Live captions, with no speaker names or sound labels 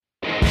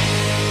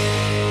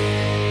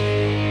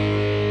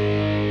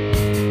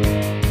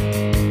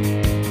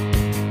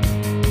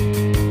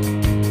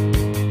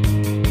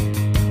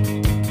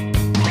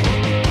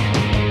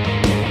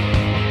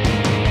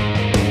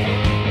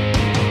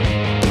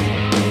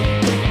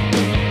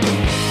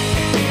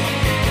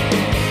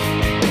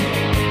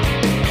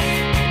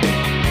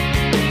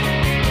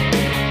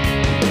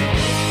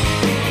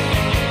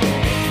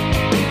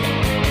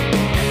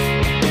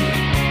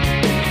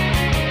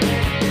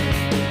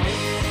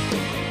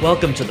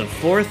Welcome to the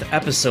fourth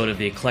episode of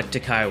the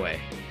Eclectic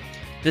Highway.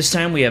 This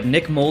time we have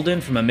Nick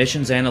Molden from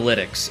Emissions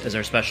Analytics as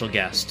our special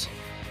guest.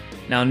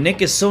 Now,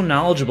 Nick is so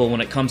knowledgeable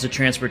when it comes to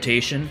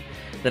transportation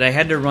that I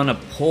had to run a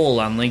poll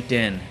on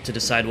LinkedIn to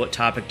decide what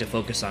topic to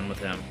focus on with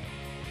him.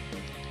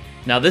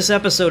 Now, this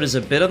episode is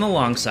a bit on the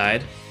long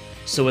side,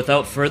 so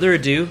without further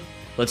ado,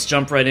 let's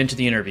jump right into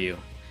the interview.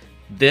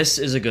 This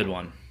is a good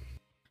one.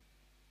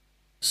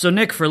 So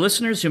Nick, for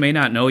listeners who may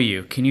not know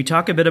you, can you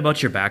talk a bit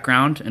about your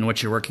background and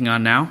what you're working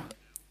on now?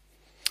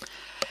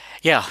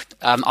 Yeah,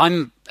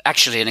 I'm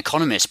actually an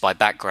economist by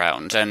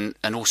background and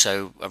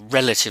also,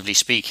 relatively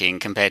speaking,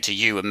 compared to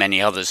you and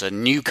many others, a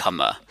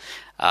newcomer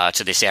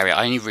to this area.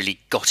 I only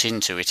really got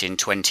into it in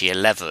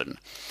 2011.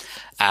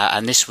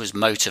 And this was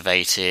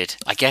motivated,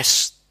 I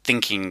guess,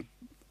 thinking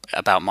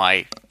about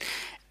my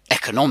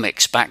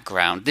economics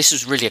background. This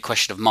was really a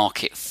question of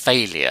market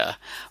failure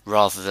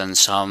rather than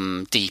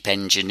some deep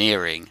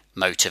engineering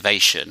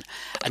motivation.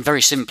 And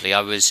very simply,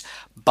 I was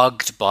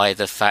bugged by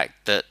the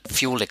fact that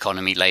fuel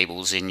economy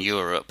labels in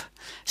Europe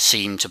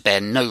seem to bear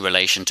no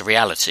relation to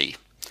reality.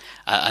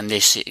 And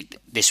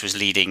this was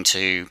leading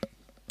to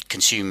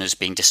consumers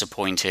being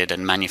disappointed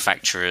and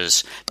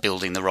manufacturers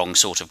building the wrong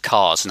sort of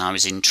cars. And I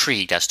was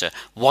intrigued as to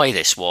why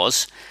this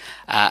was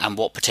and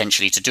what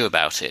potentially to do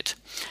about it.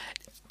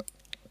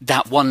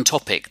 That one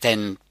topic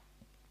then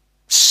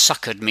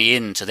suckered me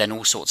into then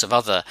all sorts of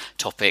other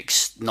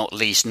topics, not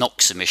least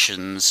NOx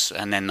emissions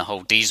and then the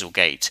whole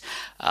Dieselgate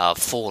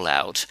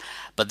fallout.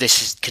 But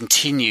this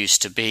continues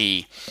to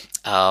be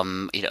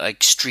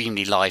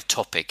extremely live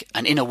topic.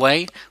 And in a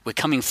way, we're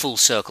coming full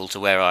circle to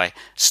where I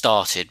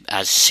started,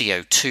 as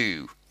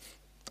CO2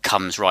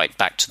 comes right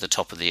back to the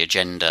top of the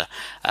agenda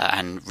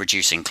and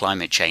reducing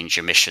climate change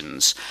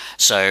emissions.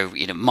 So,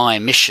 my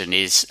mission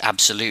is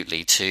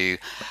absolutely to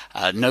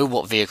know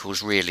what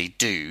vehicles really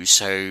do,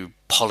 so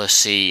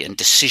policy and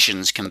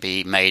decisions can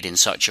be made in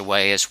such a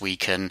way as we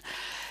can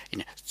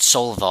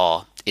solve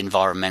our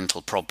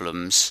environmental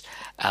problems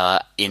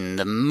in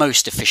the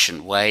most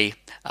efficient way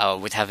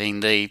with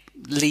having the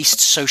least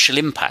social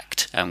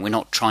impact. And we're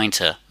not trying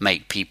to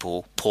make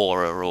people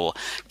poorer or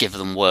give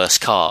them worse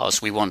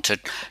cars. We want to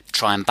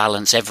try and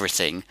balance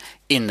everything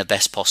in the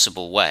best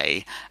possible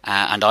way.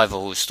 And I've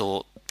always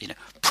thought,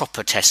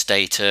 proper test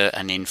data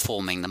and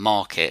informing the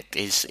market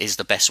is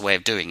the best way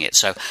of doing it.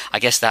 So I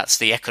guess that's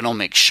the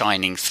economics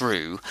shining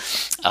through,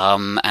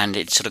 and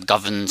it sort of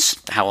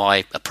governs how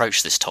I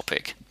approach this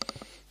topic.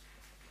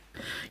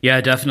 Yeah,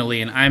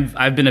 definitely. And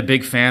I've been a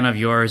big fan of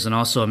yours and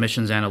also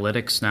Emissions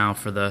Analytics now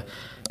for the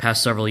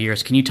past several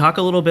years. Can you talk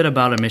a little bit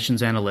about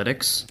Emissions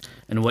Analytics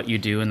and what you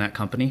do in that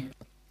company?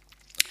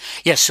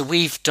 Yes, so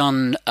we've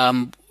done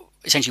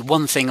essentially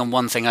one thing and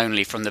one thing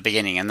only from the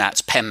beginning, and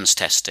that's PEMS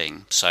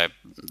testing, so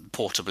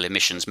portable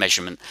emissions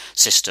measurement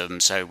system.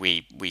 So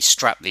we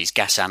strap these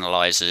gas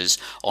analyzers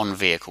on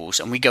vehicles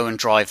and we go and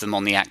drive them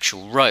on the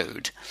actual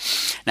road.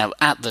 Now,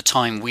 at the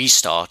time we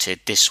started,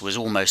 this was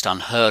almost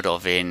unheard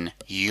of in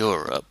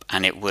Europe,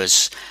 and it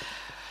was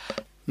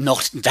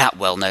not that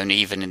well known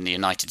even in the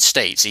United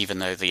States, even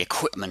though the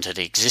equipment had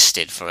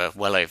existed for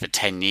well over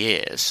 10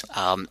 years.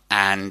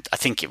 And I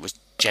think it was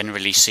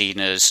generally seen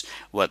as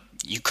what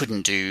you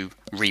couldn't do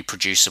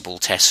reproducible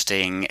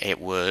testing.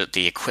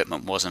 The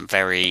equipment wasn't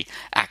very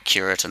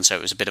accurate, and so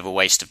it was a bit of a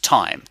waste of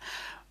time.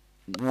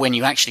 When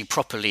you actually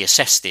properly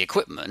assess the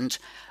equipment,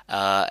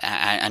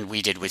 and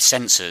we did with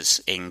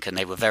Sensors Inc., and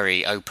they were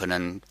very open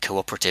and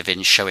cooperative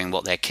in showing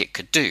what their kit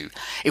could do,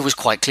 it was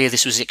quite clear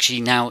this was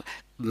actually now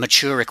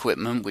mature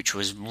equipment which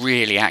was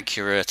really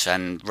accurate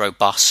and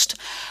robust.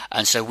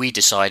 And so we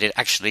decided,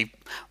 actually,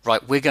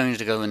 right, we're going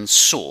to go and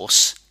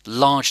source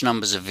large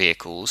numbers of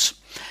vehicles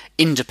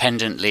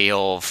independently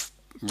of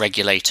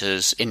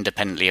regulators,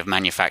 independently of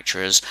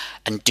manufacturers,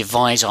 and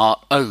devise our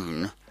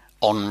own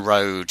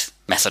on-road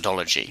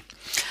methodology,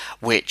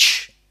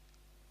 which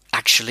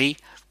actually,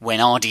 when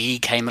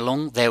RDE came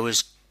along, there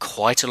was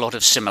quite a lot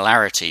of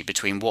similarity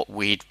between what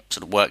we'd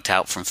sort of worked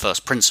out from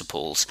first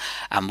principles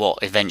and what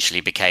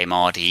eventually became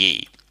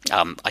RDE.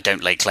 I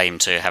don't lay claim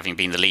to having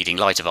been the leading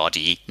light of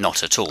RDE,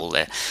 not at all.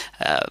 There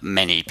are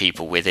many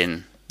people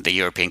within the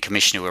European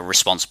Commission who are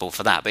responsible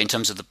for that. But in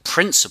terms of the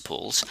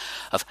principles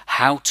of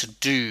how to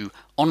do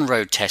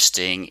on-road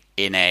testing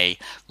in a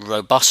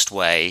robust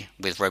way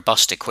with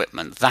robust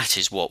equipment, that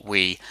is what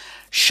we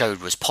showed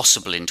was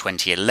possible in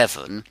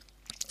 2011.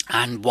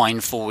 And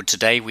wind forward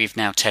today, we've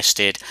now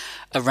tested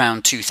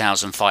around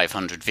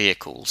 2,500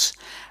 vehicles.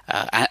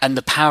 And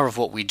the power of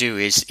what we do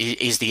is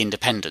the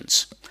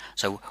independence.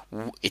 So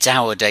it's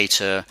our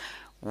data.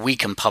 We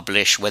can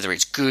publish whether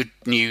it's good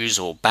news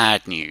or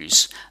bad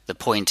news. The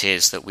point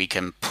is that we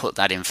can put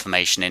that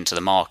information into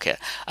the market,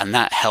 and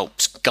that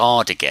helps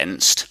guard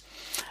against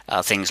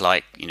things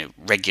like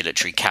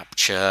regulatory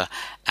capture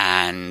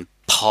and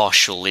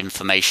partial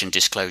information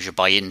disclosure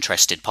by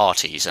interested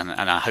parties. And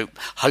I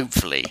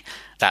hopefully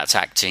that's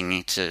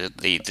acting to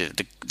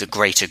the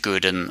greater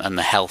good and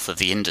the health of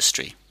the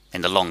industry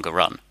in the longer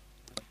run.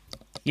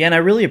 Yeah, and I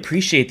really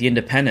appreciate the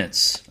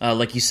independence,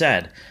 like you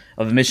said,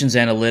 of Emissions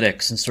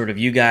Analytics and sort of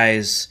you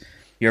guys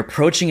You're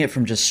approaching it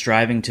from just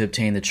striving to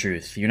obtain the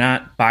truth. You're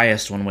not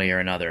biased one way or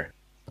another.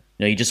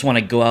 You just want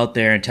to go out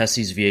there and test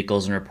these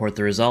vehicles and report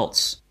the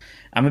results.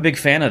 I'm a big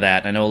fan of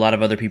that. I know a lot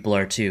of other people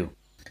are too.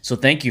 So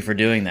thank you for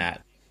doing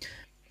that.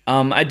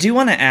 I do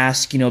want to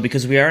ask,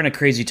 because we are in a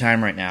crazy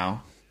time right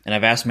now, and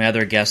I've asked my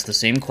other guests the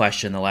same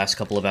question the last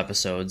couple of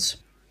episodes.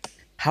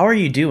 How are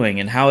you doing,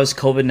 and how has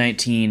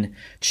COVID-19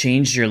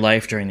 changed your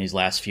life during these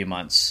last few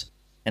months?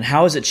 And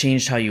how has it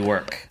changed how you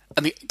work?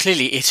 I mean,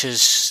 clearly it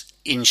has,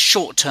 in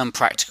short-term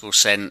practical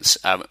sense,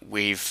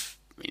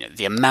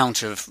 the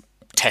amount of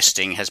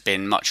testing has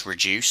been much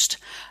reduced,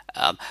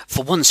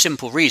 for one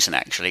simple reason,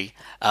 actually.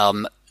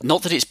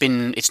 Not that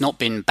it's not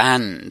been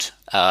banned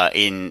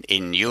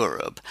in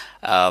Europe,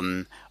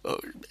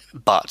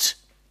 but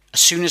as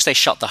soon as they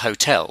shut the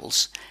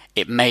hotels,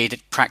 it made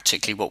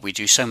practically what we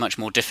do so much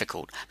more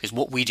difficult. Because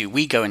what we do,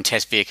 we go and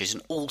test vehicles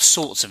in all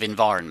sorts of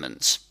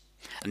environments.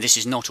 And this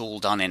is not all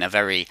done in a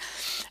very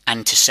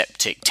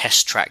antiseptic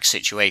test track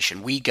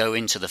situation. We go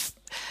into the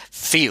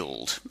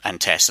field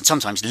and test, and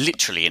sometimes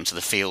literally into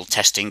the field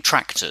testing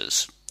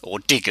tractors or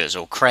diggers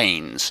or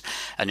cranes,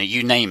 and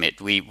you name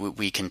it,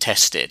 we can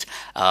test it.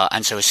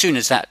 And so as soon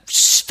as that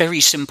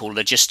very simple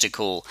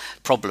logistical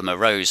problem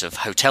arose of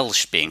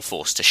hotels being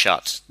forced to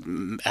shut,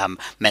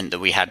 meant that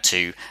we had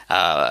to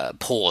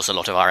pause a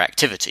lot of our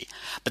activity.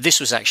 But this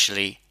was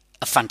actually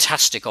a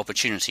fantastic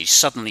opportunity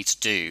suddenly to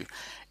do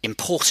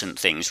important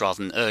things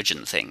rather than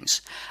urgent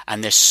things.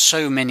 And there's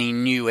so many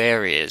new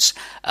areas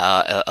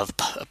of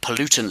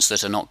pollutants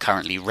that are not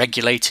currently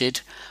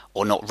regulated,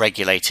 or not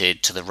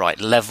regulated to the right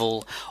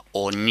level,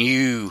 or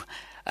new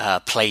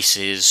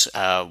places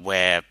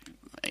where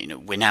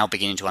we're now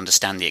beginning to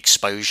understand the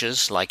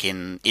exposures, like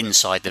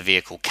inside the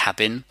vehicle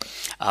cabin,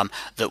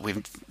 that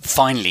we've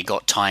finally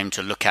got time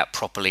to look at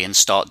properly and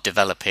start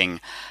developing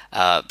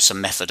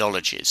some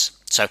methodologies.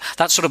 So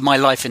that's sort of my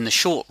life in the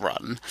short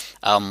run,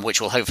 which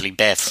will hopefully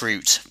bear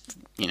fruit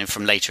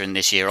from later in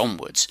this year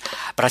onwards.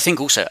 But I think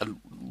also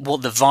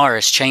what the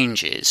virus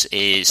changes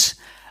is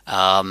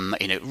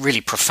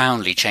really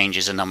profoundly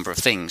changes a number of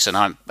things, and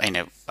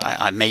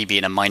I may be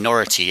in a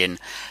minority in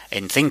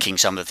thinking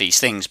some of these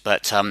things,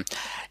 but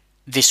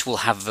this will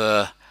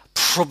have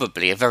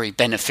probably a very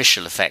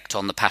beneficial effect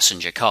on the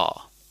passenger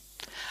car,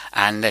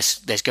 and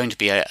there's going to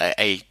be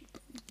a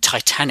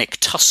titanic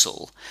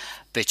tussle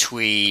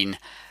between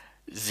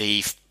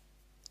the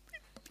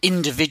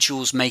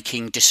individuals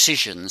making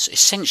decisions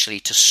essentially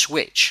to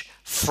switch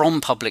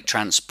from public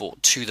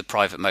transport to the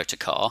private motor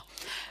car,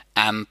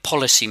 and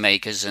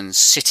policymakers and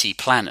city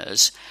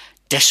planners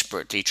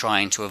desperately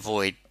trying to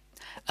avoid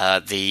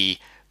the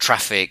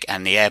traffic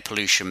and the air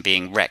pollution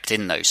being wrecked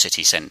in those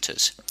city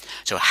centres.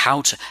 So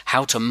how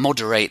to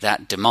moderate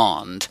that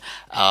demand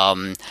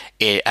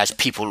as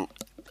people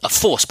are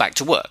forced back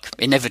to work,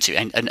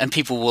 inevitably, and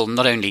people will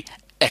not only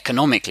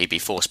economically be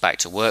forced back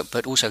to work,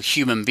 but also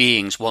human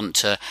beings want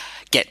to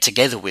get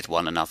together with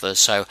one another.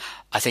 So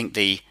I think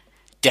the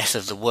death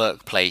of the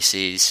workplace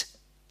is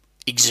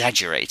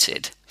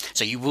exaggerated.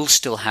 So you will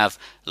still have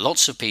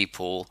lots of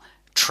people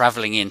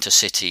travelling into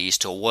cities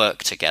to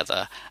work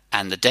together,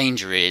 and the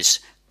danger is,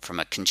 from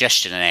a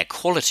congestion and air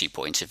quality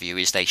point of view,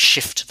 is they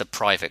shift to the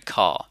private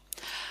car.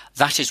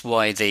 That is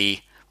why the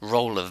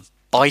role of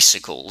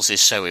bicycles is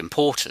so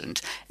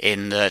important,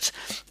 in that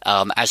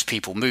as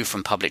people move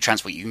from public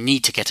transport, you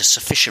need to get a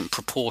sufficient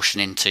proportion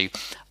into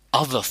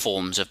other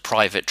forms of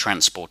private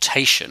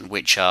transportation,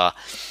 which are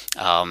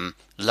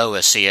lower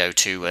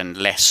CO2 and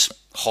less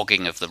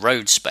hogging of the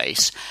road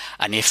space.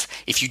 And if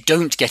you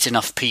don't get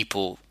enough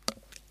people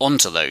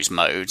onto those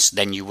modes,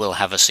 then you will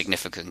have a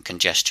significant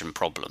congestion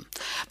problem.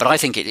 But I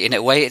think in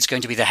a way it's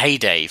going to be the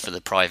heyday for the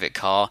private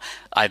car.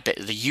 I bet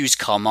the used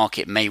car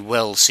market may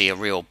well see a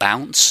real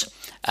bounce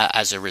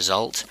as a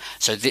result.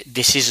 So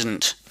this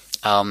isn't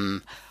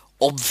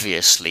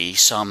obviously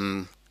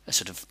some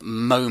sort of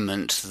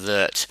moment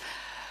that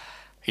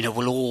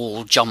we'll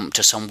all jump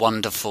to some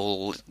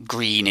wonderful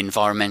green,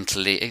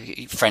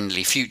 environmentally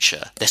friendly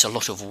future. There's a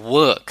lot of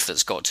work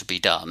that's got to be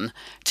done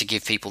to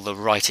give people the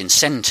right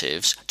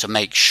incentives to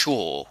make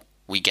sure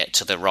we get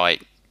to the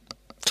right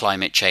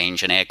climate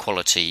change and air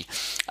quality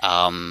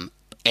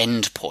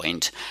end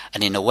point.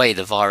 And in a way,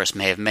 the virus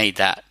may have made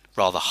that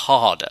rather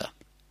harder.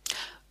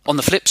 On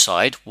the flip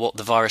side, what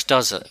the virus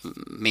does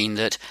mean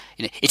that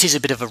it is a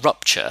bit of a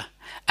rupture,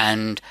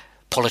 and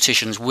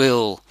politicians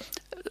will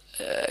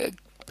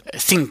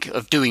think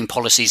of doing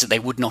policies that they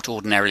would not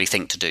ordinarily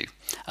think to do.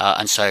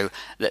 And so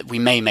that we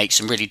may make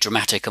some really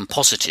dramatic and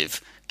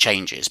positive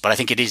changes. But I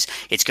think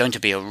it's going to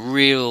be a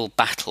real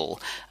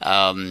battle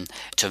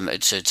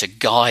to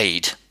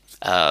guide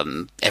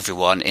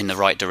everyone in the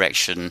right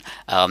direction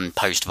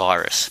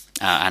post-virus.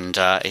 And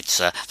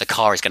the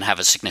car is going to have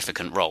a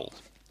significant role.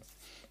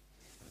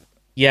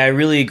 Yeah, I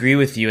really agree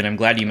with you, and I'm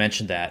glad you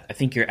mentioned that. I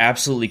think you're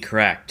absolutely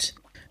correct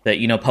that,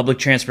 public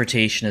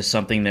transportation is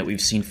something that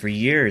we've seen for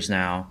years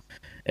now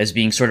as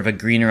being sort of a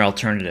greener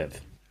alternative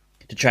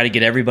to try to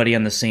get everybody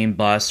on the same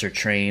bus or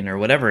train or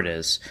whatever it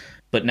is.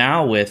 But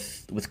now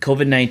with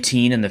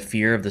COVID-19 and the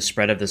fear of the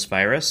spread of this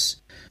virus,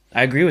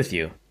 I agree with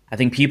you. I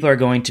think people are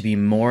going to be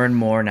more and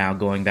more now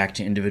going back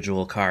to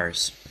individual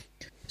cars.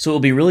 So it will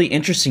be really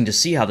interesting to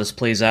see how this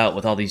plays out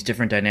with all these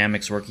different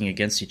dynamics working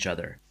against each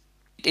other.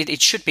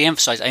 It should be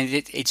emphasized. I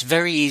mean, it's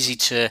very easy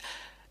to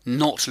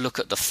not look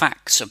at the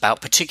facts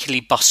about particularly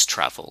bus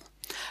travel.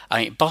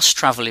 I mean, bus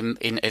travel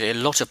in a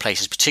lot of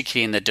places,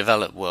 particularly in the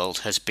developed world,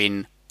 has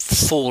been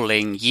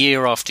falling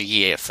year after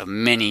year for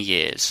many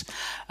years.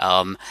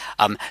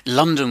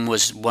 London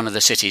was one of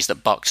the cities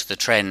that bucked the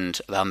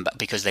trend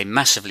because they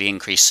massively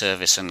increased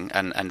service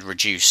and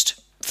reduced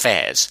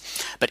fares,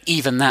 but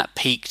even that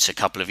peaked a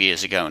couple of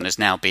years ago and has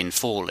now been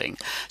falling.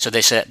 So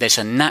there's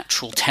a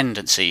natural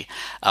tendency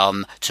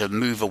to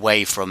move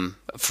away from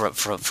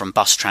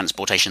bus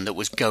transportation that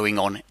was going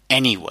on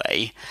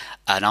anyway,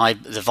 and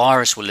the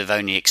virus will have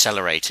only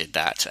accelerated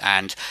that.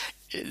 And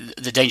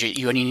the danger,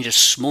 you only need a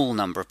small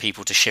number of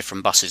people to shift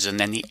from buses, and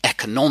then the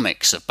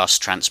economics of bus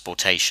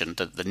transportation,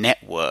 the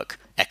network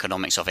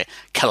economics of it,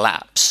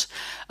 collapse.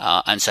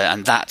 And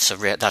that's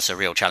a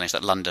real challenge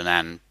that London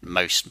and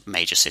most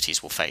major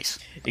cities will face.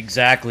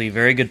 Exactly.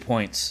 Very good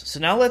points.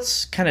 So now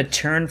let's kind of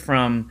turn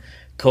from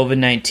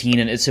COVID-19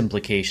 and its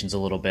implications a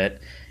little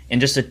bit and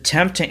just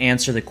attempt to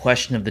answer the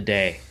question of the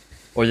day,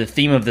 or the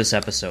theme of this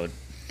episode.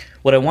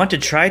 What I want to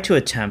try to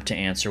attempt to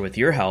answer with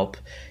your help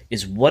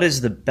is, what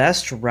is the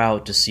best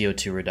route to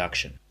CO2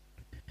 reduction?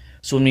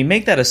 So when we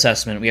make that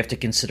assessment, we have to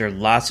consider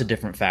lots of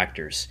different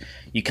factors.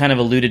 You kind of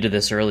alluded to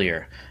this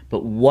earlier,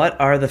 but what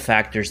are the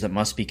factors that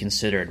must be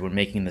considered when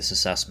making this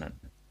assessment?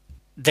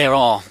 There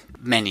are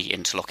many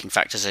interlocking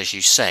factors, as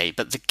you say,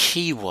 but the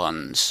key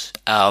ones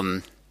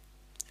are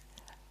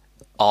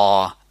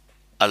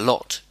a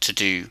lot to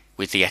do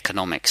with the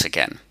economics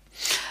again.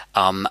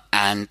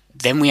 And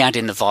then we add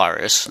in the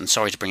virus, and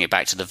sorry to bring it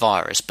back to the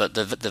virus, but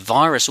the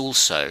virus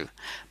also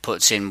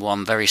puts in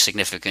one very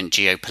significant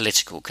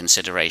geopolitical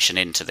consideration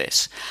into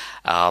this.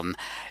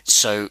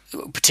 So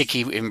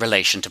particularly in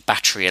relation to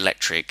battery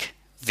electric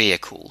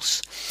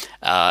vehicles,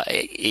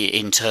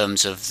 in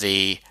terms of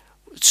the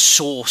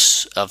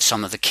source of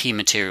some of the key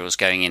materials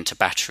going into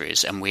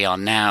batteries, and we are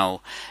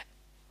now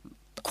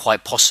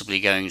quite possibly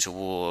going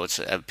towards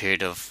a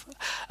period of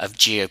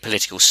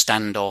geopolitical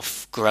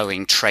standoff,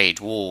 growing trade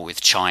war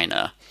with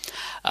China,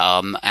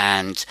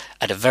 and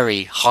at a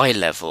very high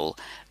level,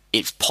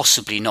 it's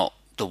possibly not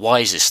the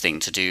wisest thing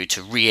to do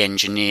to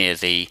re-engineer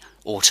the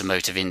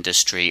automotive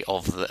industry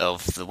of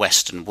the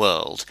Western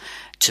world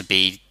to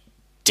be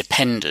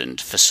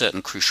dependent for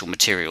certain crucial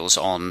materials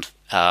on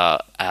now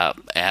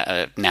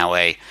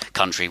a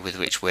country with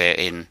which we're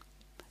in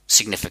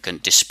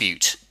significant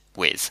dispute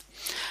with.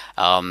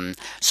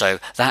 So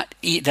that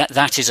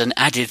is an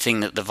added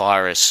thing that the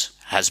virus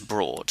has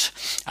brought,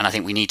 and I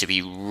think we need to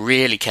be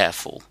really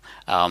careful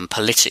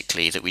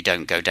politically that we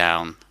don't go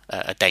down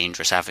a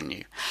dangerous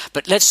avenue.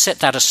 But let's set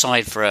that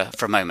aside for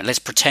a moment. Let's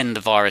pretend the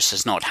virus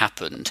has not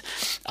happened,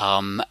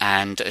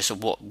 and so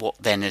what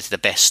then is the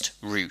best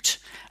route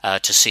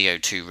to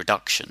CO2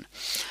 reduction?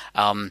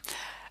 And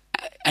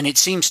it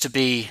seems to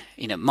be,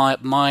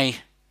 my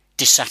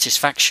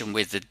dissatisfaction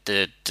with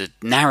the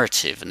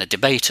narrative and the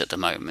debate at the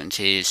moment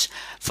is,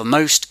 for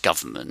most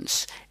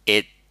governments,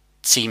 it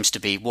seems to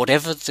be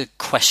whatever the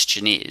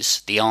question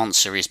is, the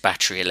answer is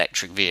battery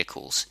electric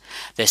vehicles.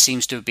 There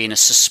seems to have been a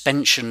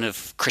suspension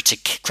of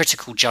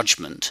critical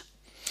judgment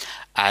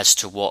as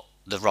to what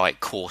the right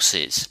course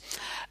is.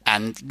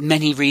 And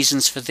many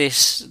reasons for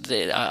this,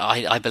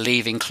 I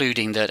believe,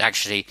 including that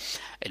actually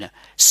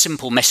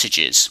simple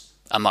messages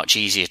are much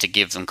easier to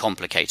give than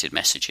complicated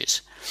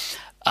messages.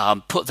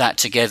 Put that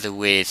together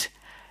with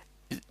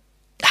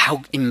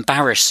how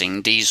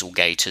embarrassing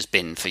Dieselgate has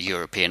been for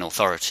European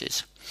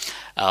authorities.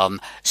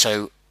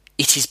 So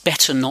it is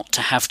better not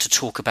to have to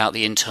talk about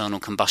the internal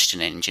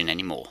combustion engine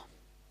anymore.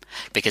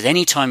 Because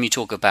any time you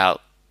talk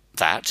about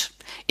that,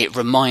 it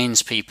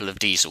reminds people of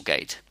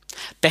Dieselgate.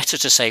 Better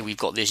to say we've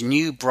got this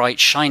new, bright,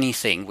 shiny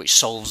thing which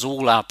solves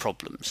all our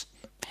problems.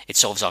 It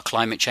solves our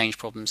climate change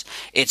problems.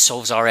 It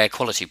solves our air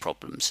quality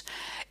problems.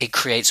 It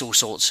creates all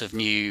sorts of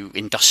new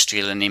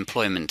industrial and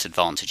employment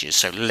advantages.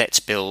 So let's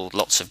build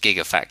lots of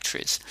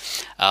gigafactories.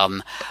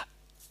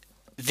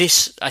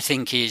 This, I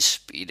think,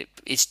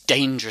 it's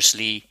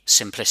dangerously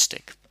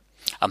simplistic.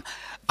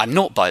 I'm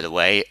not, by the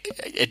way,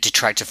 a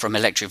detractor from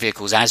electric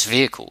vehicles as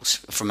vehicles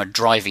from a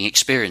driving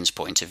experience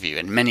point of view,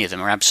 and many of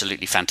them are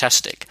absolutely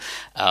fantastic.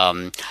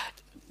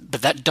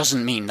 But that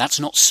doesn't mean that's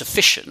not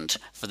sufficient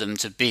for them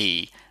to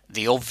be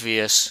the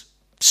obvious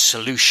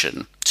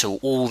solution to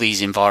all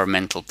these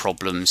environmental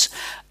problems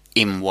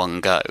in one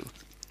go.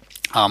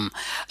 And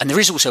there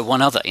is also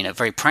one other,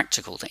 very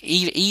practical thing.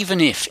 Even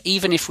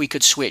if we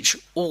could switch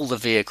all the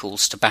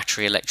vehicles to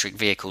battery electric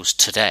vehicles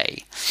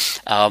today,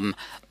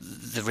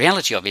 the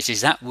reality of it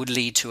is that would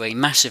lead to a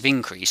massive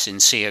increase in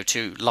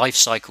CO2 life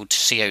cycle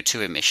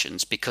CO2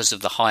 emissions because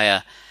of the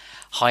higher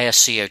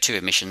CO2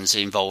 emissions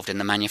involved in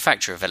the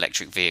manufacture of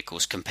electric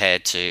vehicles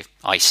compared to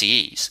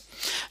ICEs.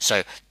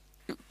 So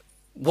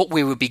what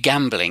we would be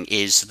gambling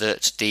is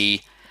that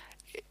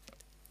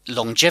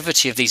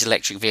longevity of these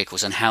electric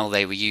vehicles and how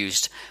they were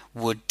used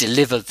would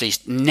deliver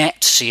these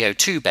net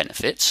CO2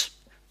 benefits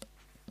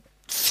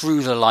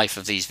through the life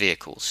of these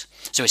vehicles.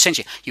 So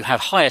essentially, you have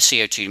higher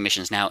CO2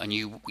 emissions now, and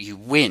you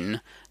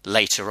win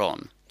later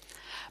on.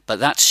 But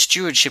that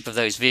stewardship of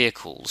those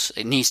vehicles,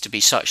 it needs to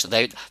be such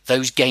that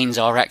those gains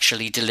are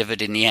actually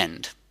delivered in the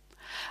end.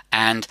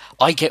 And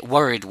I get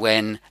worried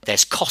when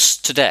there's costs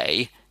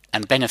today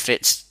and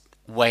benefits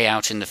way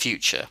out in the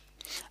future.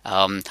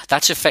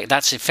 That's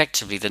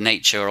effectively the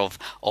nature of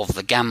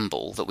the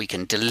gamble, that we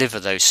can deliver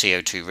those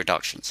CO2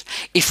 reductions.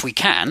 If we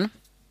can,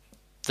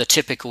 the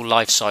typical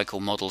life cycle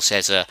model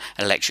says an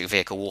electric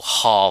vehicle will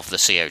halve the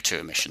CO2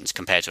 emissions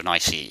compared to an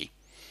ICE.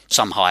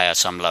 Some higher,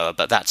 some lower,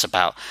 but that's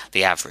about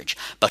the average.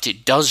 But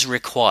it does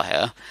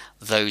require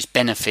those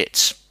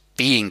benefits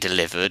being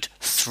delivered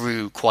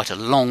through quite a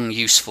long,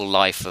 useful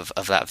life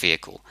of that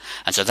vehicle.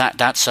 And so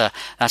that's a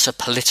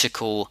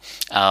political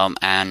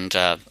and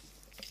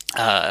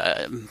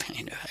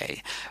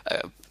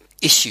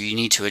issue you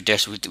need to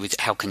address with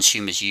how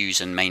consumers use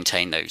and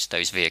maintain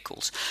those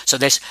vehicles. So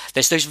there's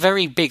those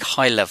very big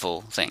high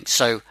level things.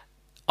 So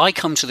I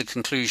come to the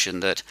conclusion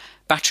that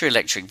battery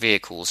electric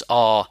vehicles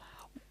are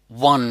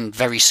one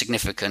very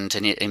significant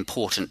and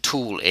important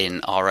tool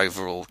in our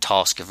overall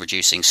task of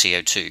reducing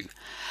CO2.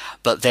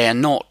 But they're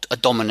not a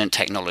dominant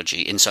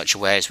technology in such a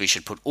way as we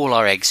should put all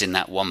our eggs in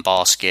that one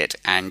basket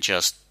and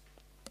just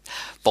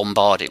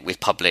bombard it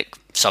with public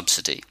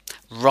subsidy.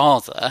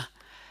 Rather,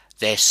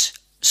 there's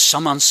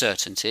some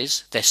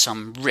uncertainties, there's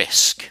some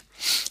risk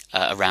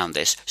around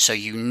this. So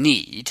you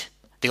need,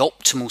 the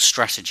optimal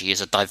strategy is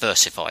a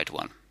diversified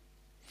one.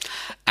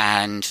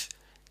 And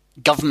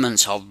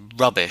governments are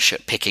rubbish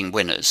at picking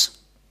winners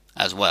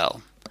as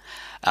well.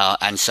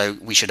 And so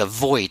we should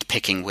avoid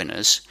picking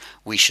winners.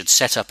 We should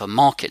set up a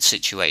market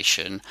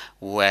situation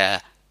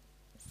where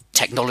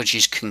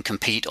technologies can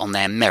compete on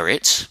their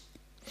merits.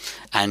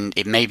 And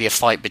it may be a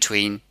fight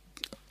between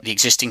the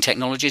existing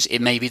technologies. It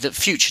may be that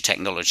future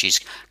technologies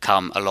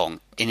come along.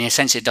 In a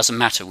sense, it doesn't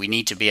matter. We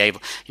need to be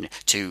able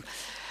to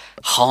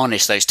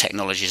harness those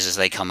technologies as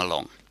they come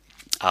along.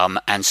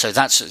 And so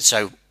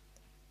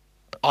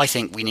I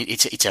think we need.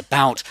 It's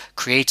about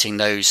creating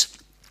those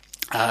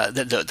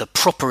the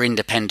proper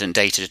independent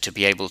data to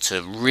be able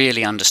to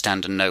really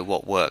understand and know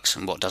what works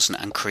and what doesn't,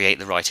 and create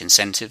the right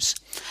incentives.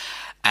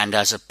 And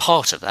as a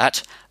part of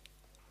that,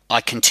 I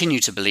continue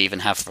to believe,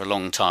 and have for a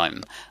long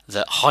time,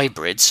 that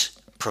hybrids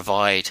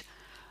provide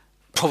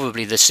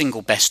probably the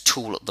single best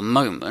tool at the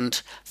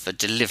moment for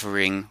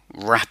delivering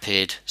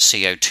rapid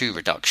CO2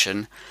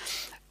 reduction,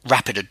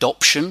 rapid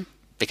adoption,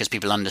 because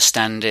people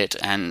understand it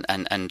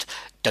and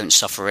don't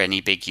suffer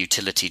any big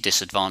utility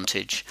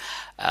disadvantage.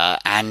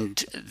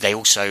 And they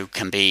also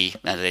can be,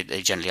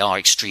 they generally are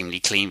extremely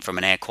clean from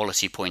an air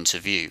quality point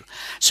of view.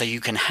 So you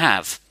can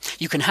have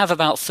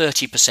about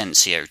 30%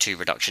 CO2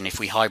 reduction if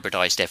we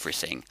hybridized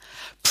everything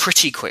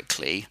pretty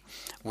quickly,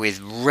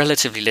 with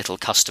relatively little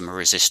customer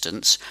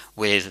resistance,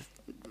 with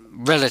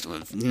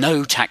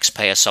no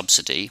taxpayer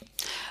subsidy.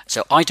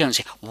 So I don't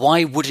see,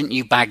 why wouldn't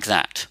you bag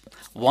that?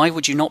 Why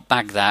would you not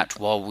bag that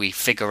while we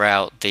figure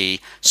out the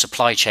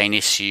supply chain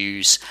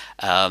issues,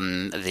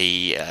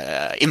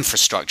 the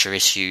infrastructure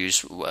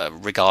issues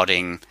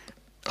regarding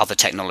other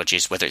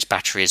technologies, whether it's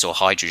batteries or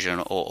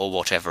hydrogen or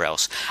whatever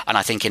else? And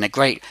I think in a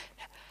great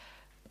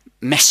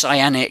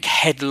messianic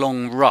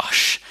headlong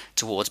rush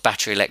towards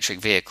battery electric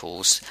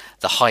vehicles,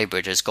 the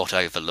hybrid has got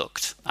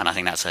overlooked. And I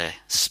think that's a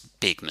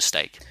big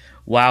mistake.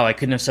 Wow, I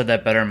couldn't have said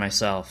that better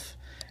myself.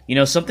 You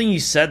know, something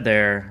you said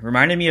there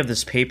reminded me of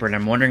this paper, and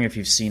I'm wondering if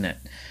you've seen it.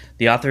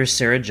 The author is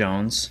Sarah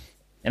Jones,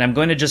 and I'm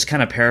going to just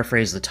kind of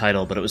paraphrase the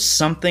title, but it was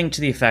something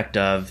to the effect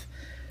of,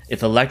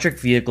 if electric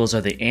vehicles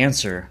are the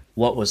answer,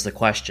 what was the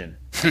question?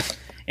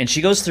 And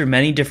she goes through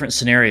many different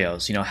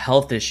scenarios,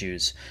 health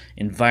issues,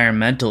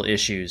 environmental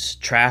issues,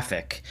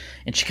 traffic,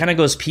 and she kind of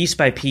goes piece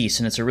by piece,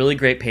 and it's a really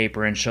great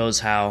paper and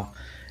shows how,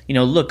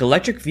 look,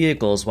 electric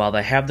vehicles, while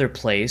they have their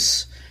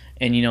place,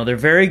 and, they're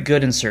very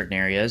good in certain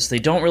areas, they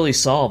don't really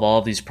solve all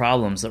of these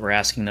problems that we're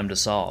asking them to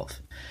solve.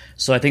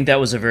 So I think that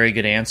was a very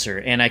good answer,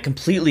 and I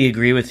completely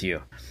agree with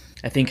you.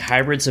 I think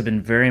hybrids have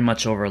been very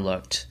much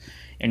overlooked.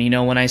 And,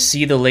 when I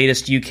see the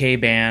latest UK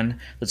ban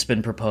that's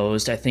been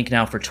proposed, I think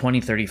now for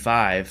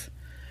 2035,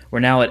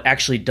 where now it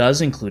actually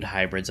does include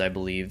hybrids, I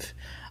believe.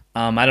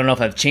 I don't know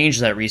if I've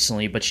changed that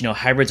recently, but,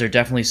 hybrids are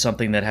definitely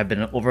something that have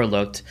been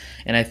overlooked,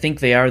 and I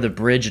think they are the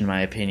bridge, in my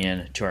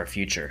opinion, to our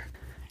future.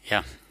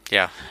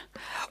 Yeah.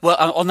 Well,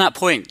 on that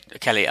point,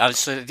 Kelly,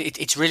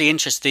 it's really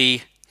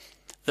interesting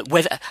that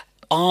whether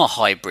are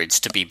hybrids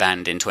to be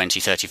banned in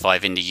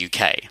 2035 in the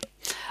UK.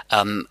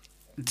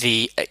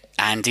 The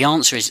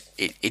answer is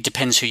it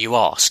depends who you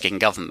ask in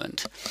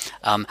government.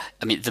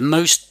 The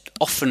most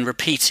often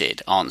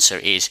repeated answer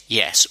is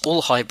yes,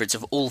 all hybrids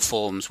of all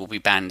forms will be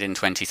banned in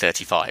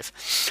 2035.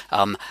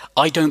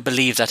 I don't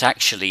believe that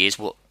actually is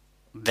what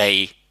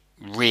they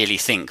really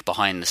think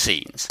behind the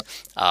scenes.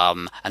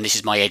 And this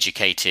is my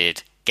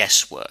educated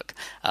guesswork.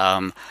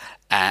 But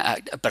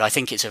I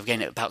think it's,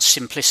 again, about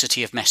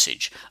simplicity of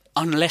message.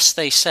 unless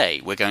they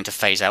say we're going to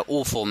phase out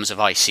all forms of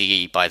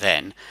ICE by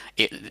then,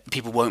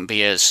 people won't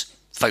be as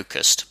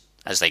focused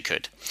as they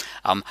could.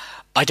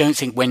 I don't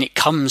think when it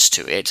comes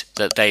to it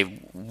that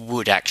they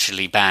would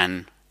actually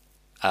ban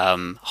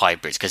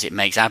hybrids, because it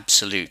makes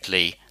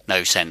absolutely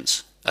no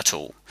sense at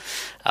all.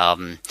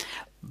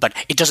 But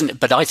it doesn't.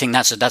 But I think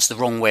that's the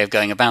wrong way of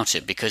going about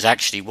it, because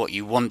actually what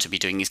you want to be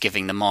doing is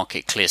giving the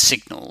market clear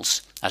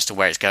signals as to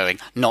where it's going,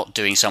 not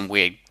doing some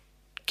weird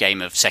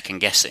game of second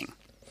guessing.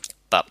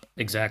 But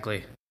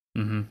exactly.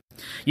 Mm-hmm.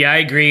 Yeah, I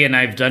agree, and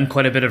I've done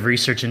quite a bit of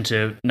research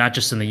into not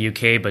just in the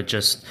UK, but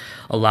just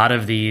a lot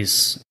of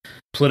these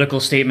political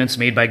statements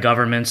made by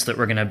governments that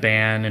we're going to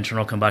ban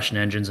internal combustion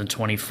engines in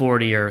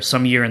 2040 or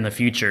some year in the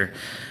future,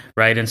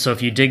 right? And so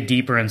if you dig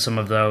deeper in some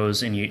of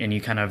those and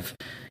you kind of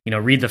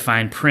read the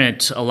fine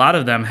print, a lot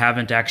of them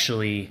haven't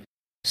actually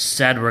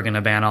said we're going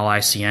to ban all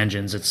IC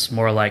engines. It's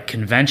more like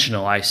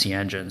conventional IC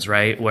engines,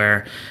 right,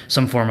 where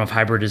some form of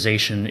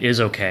hybridization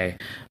is okay.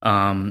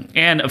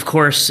 And of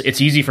course, it's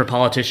easy for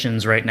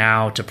politicians right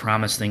now to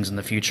promise things in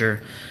the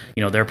future.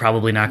 They're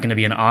probably not going to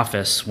be in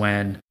office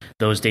when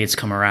those dates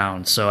come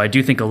around. So I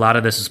do think a lot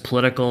of this is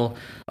political.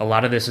 A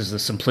lot of this is the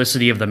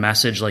simplicity of the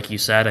message, like you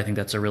said. I think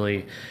that's a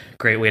really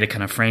great way to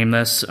kind of frame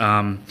this.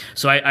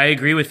 So I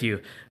agree with you.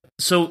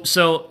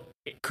 So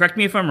correct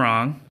me if I'm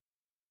wrong,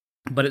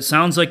 but it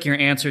sounds like your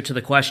answer to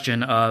the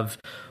question of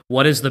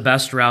what is the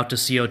best route to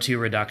CO2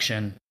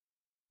 reduction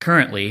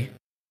currently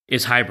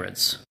is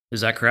hybrids.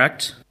 Is that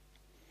correct?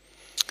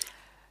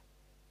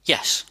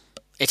 Yes,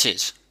 it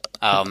is.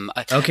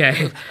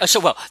 Okay.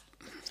 Absolutely.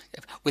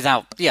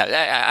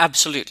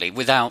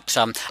 Without,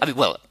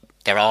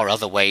 there are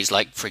other ways.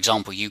 Like, for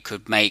example, you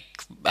could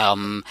make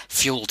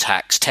fuel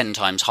tax 10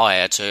 times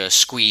higher to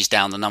squeeze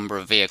down the number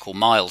of vehicle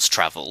miles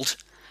travelled.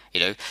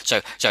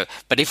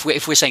 But if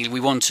we're saying we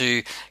want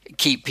to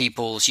keep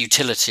people's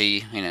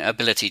utility,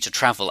 ability to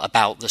travel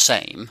about the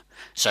same,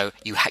 so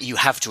you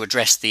have to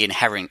address the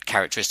inherent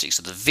characteristics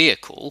of the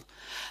vehicle,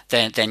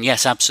 then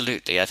yes,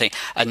 absolutely. I think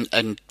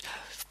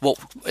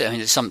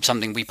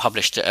something we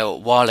published a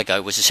while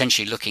ago was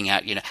essentially looking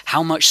at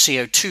how much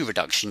CO2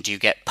 reduction do you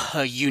get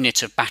per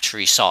unit of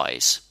battery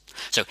size.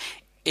 So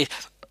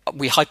if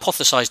we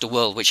hypothesized a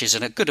world which is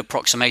a good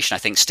approximation, I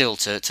think, still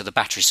to the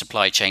battery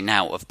supply chain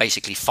now, of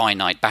basically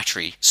finite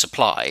battery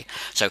supply.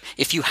 So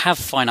if you have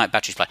finite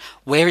battery supply,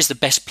 where is the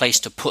best place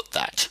to put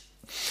that?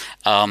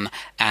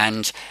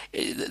 And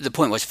the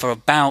point was, for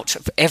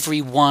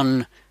every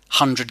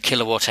 100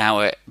 kilowatt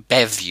hour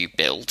BEV you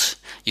built,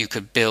 you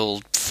could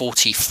build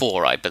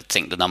 44, I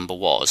think the number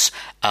was,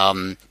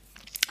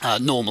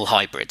 normal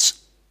hybrids.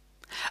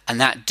 And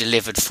that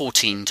delivered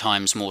 14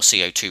 times more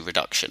CO2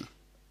 reduction.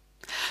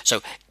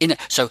 So in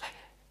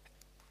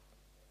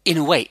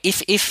a way,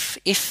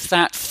 if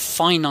that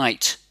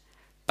finite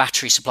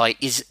battery supply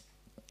is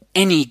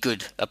any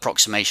good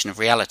approximation of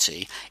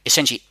reality,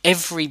 essentially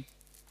every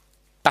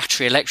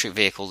battery electric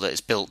vehicle that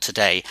is built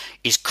today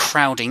is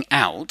crowding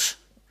out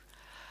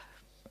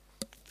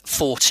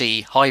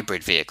 40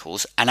 hybrid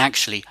vehicles and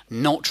actually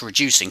not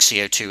reducing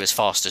CO2 as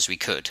fast as we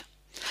could.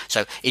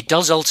 So it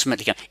does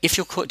ultimately, if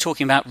you're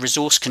talking about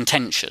resource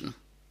contention,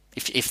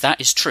 if that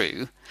is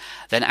true,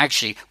 then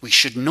actually we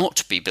should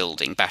not be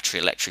building battery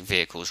electric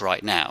vehicles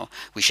right now.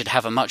 We should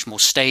have a much more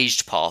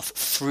staged path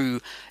through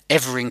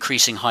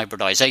ever-increasing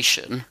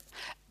hybridization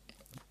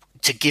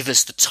to give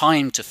us the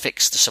time to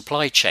fix the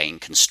supply chain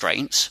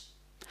constraints,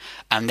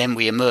 and then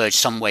we emerge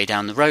some way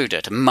down the road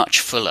at a much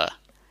fuller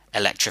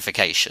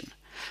electrification.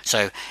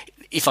 So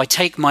if I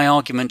take my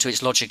argument to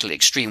its logical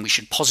extreme, we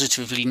should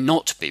positively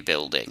not be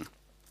building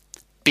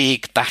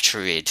big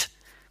batteried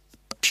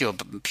pure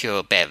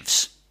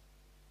BEVs.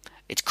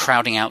 It's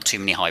crowding out too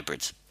many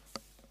hybrids.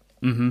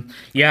 Mm-hmm.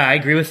 Yeah, I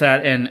agree with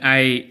that. And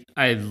I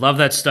love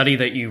that study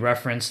that you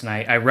referenced, and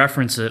I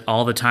reference it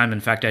all the time. In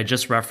fact, I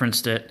just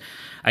referenced it.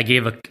 I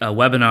gave a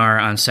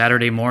webinar on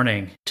Saturday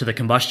morning to the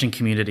combustion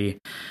community,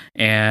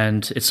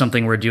 and it's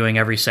something we're doing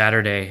every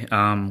Saturday,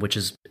 which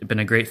has been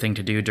a great thing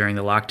to do during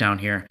the lockdown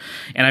here.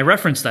 And I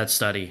referenced that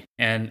study,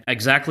 and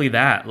exactly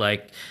that,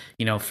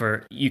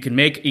 you can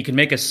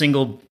make a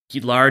single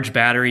large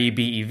battery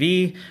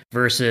BEV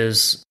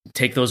versus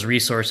take those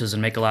resources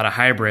and make a lot of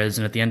hybrids,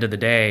 and at the end of the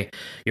day,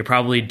 you're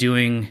probably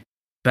doing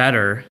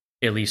better,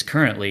 at least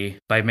currently,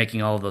 by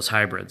making all of those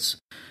hybrids.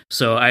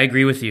 So I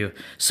agree with you.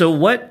 So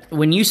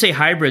when you say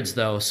hybrids,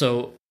 though,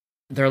 so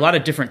there are a lot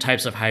of different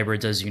types of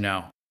hybrids, as you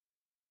know.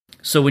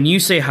 So when you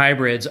say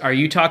hybrids, are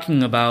you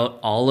talking about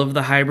all of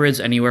the hybrids,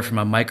 anywhere from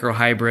a micro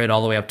hybrid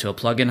all the way up to a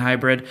plug-in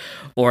hybrid?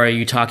 Or are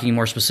you talking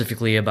more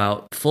specifically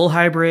about full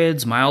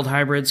hybrids, mild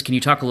hybrids? Can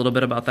you talk a little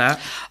bit about that?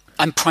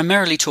 I'm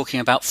primarily talking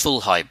about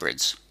full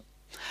hybrids,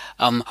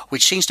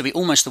 which seems to be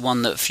almost the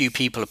one that few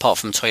people apart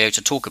from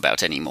Toyota talk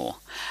about anymore.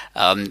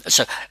 And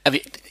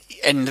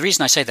the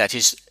reason I say that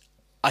is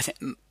I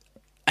think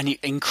an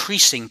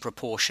increasing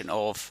proportion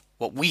of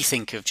what we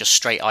think of just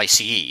straight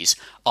ICEs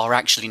are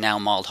actually now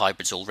mild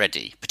hybrids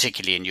already,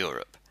 particularly in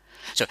Europe.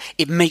 So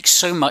it makes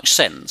so much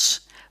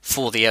sense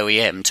for the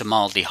OEM to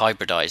mildly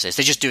hybridize this.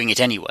 They're just doing it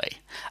anyway.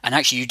 And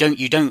actually,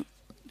 you don't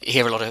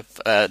hear a lot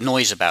of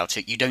noise about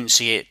it. You don't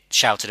see it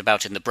shouted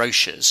about in the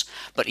brochures.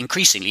 But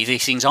increasingly,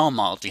 these things are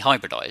mildly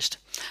hybridized.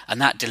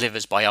 And that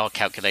delivers, by our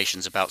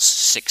calculations, about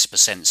 6%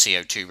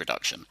 CO2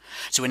 reduction.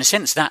 So in a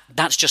sense,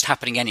 that's just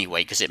happening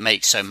anyway because it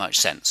makes so much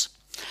sense.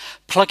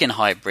 Plug-in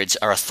hybrids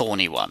are a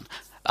thorny one.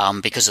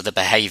 Because of the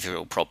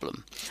behavioural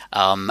problem.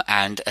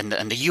 And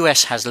the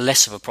US has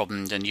less of a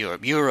problem than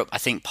Europe. Europe, I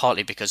think,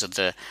 partly because of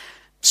the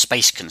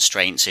space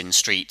constraints in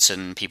streets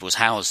and people's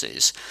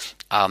houses,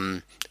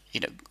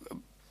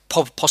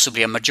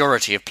 possibly a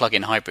majority of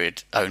plug-in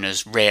hybrid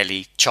owners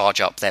rarely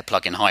charge up their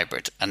plug-in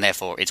hybrid, and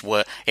therefore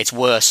it's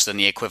worse than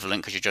the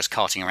equivalent because you're just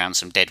carting around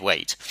some dead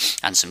weight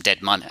and some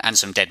dead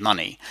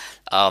money.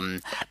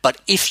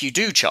 But if you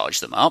do charge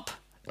them up,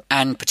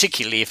 and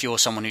particularly if you're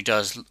someone who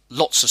does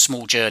lots of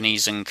small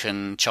journeys and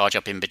can charge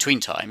up in between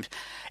times,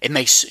 it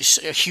makes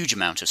a huge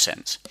amount of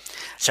sense.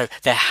 So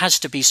there has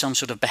to be some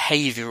sort of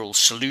behavioural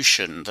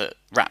solution that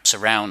wraps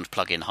around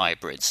plug-in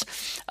hybrids,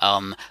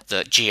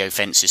 that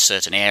geofences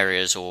certain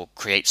areas or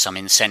creates some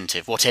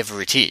incentive, whatever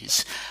it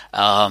is.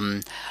 I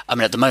mean,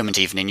 at the moment,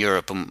 even in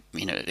Europe,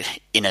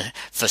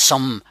 for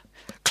some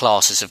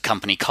classes of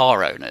company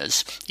car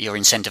owners, you're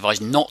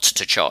incentivised not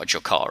to charge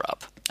your car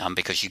up.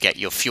 Because you get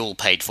your fuel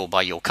paid for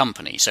by your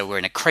company. So we're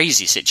in a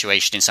crazy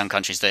situation in some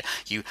countries that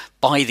you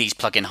buy these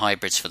plug-in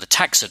hybrids for the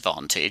tax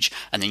advantage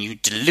and then you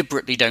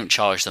deliberately don't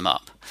charge them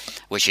up,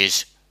 which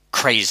is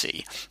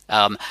crazy.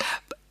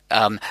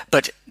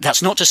 But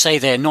that's not to say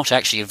they're not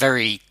actually a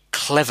very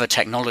clever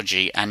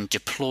technology, and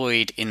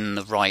deployed in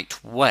the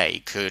right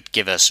way could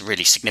give us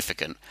really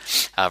significant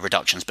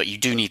reductions. But you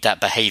do need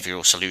that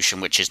behavioural solution,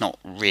 which is not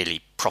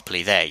really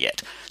properly there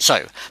yet.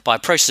 So by a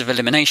process of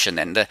elimination,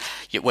 then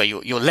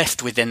you're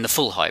left with then the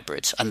full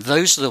hybrids, and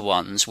those are the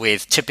ones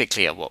with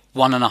typically a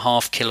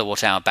 1.5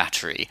 kilowatt hour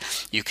battery.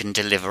 You can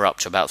deliver up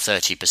to about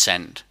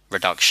 30%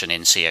 reduction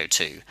in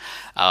CO2,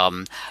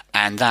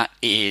 and that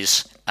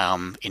is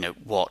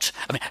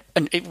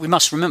we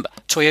must remember,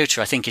 Toyota,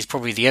 I think, is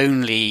probably the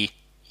only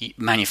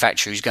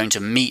manufacturer who's going to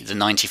meet the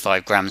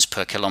 95 grams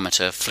per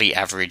kilometre fleet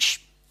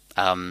average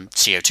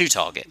CO2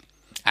 target,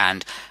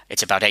 and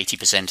it's about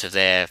 80% of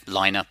their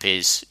lineup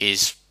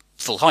is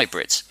full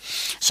hybrids.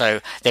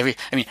 So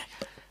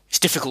it's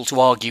difficult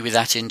to argue with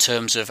that in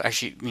terms of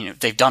actually,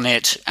 they've done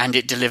it and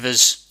it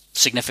delivers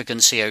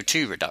significant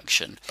CO2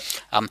 reduction.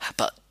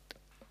 But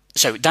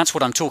so that's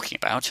what I'm talking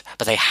about.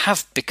 But they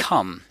have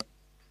become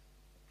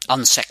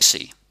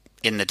unsexy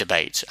in the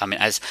debate. I mean,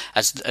 as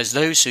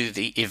those who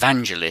the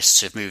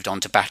evangelists have moved on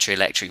to battery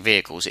electric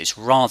vehicles, it's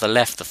rather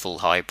left the full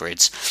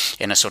hybrids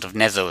in a sort of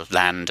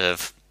netherland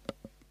of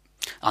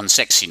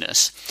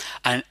unsexiness.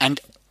 And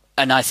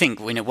I think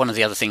one of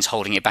the other things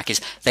holding it back is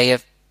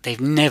they've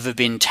never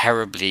been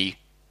terribly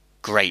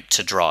great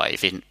to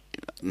drive in.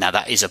 Now,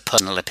 that is a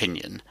personal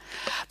opinion,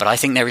 but I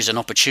think there is an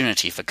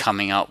opportunity for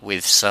coming up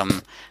with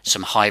some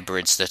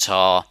hybrids that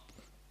are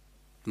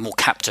more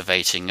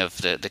captivating of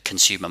the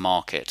consumer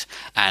market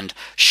and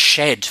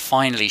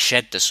finally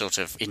shed the sort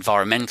of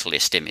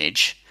environmentalist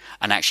image,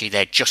 and actually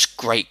they're just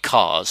great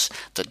cars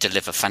that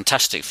deliver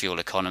fantastic fuel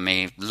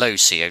economy, low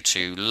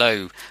CO2,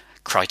 low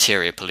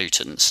criteria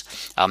pollutants.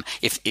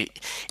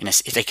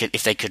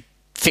 If they could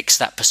fix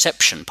that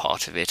perception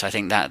part of it, I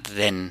think that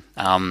then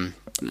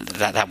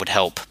that would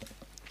help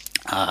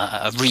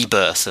a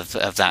rebirth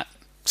of that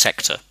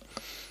sector.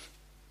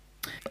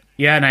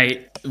 Yeah,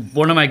 and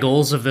one of my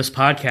goals of this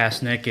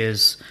podcast, Nick,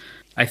 is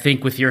I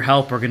think with your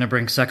help, we're going to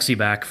bring sexy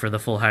back for the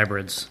full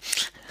hybrids.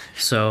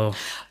 So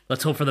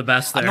let's hope for the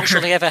best there. I'm not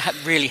sure they ever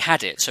really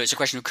had it, so it's a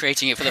question of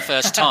creating it for the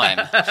first time.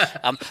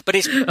 But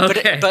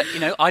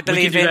I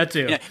believe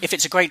if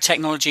it's a great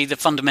technology, the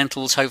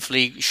fundamentals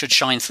hopefully should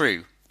shine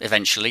through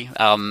eventually.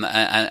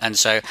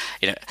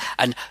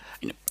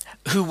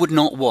 Who would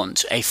not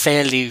want a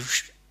fairly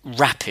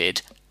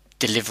rapid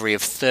delivery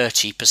of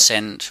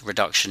 30%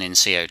 reduction in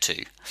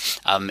CO2?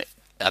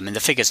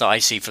 The figures that I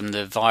see from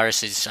the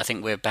virus is, I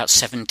think we're about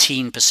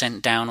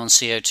 17% down on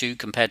CO2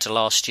 compared to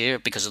last year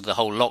because of the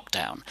whole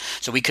lockdown.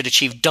 So we could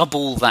achieve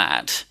double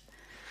that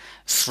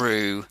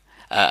through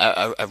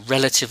a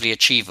relatively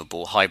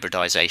achievable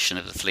hybridization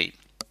of the fleet.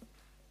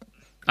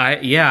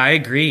 I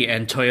agree.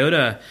 And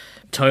Toyota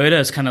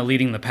is kind of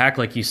leading the pack,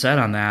 like you said,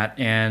 on that.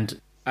 And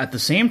at the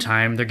same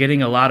time, they're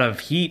getting a lot of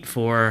heat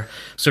for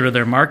sort of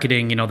their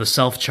marketing, the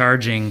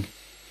self-charging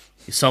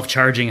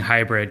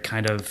hybrid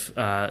kind of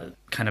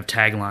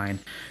tagline,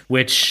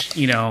 which,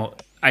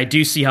 I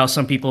do see how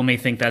some people may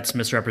think that's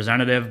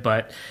misrepresentative,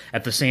 but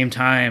at the same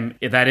time,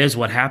 that is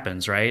what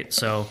happens, right?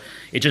 So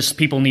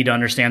people need to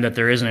understand that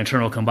there is an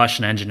internal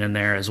combustion engine in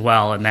there as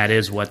well, and that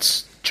is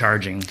what's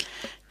charging,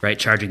 right?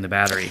 Charging the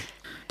battery.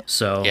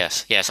 So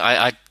yes,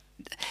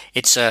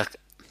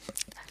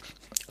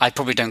 I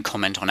probably don't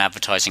comment on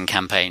advertising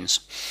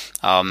campaigns.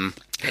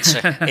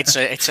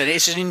 It's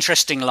an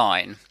interesting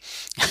line.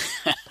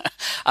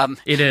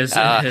 It is.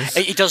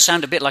 It does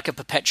sound a bit like a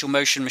perpetual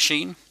motion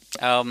machine.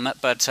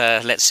 But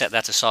let's set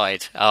that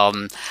aside.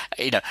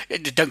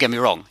 Don't get me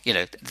wrong.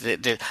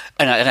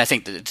 And I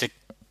think that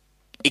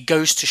it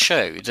goes to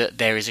show that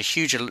there is a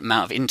huge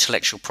amount of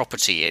intellectual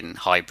property in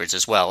hybrids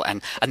as well,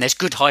 and there's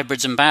good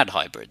hybrids and bad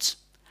hybrids.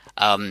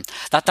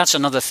 That's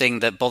another thing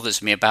that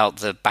bothers me about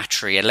the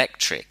battery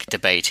electric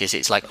debate. Is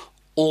it's like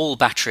all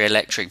battery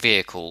electric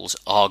vehicles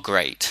are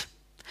great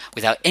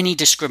without any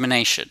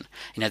discrimination.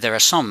 There are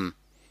some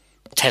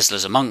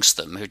Teslas amongst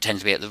them who tend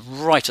to be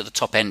right at the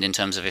top end in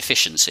terms of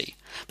efficiency,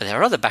 but there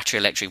are other battery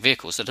electric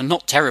vehicles that are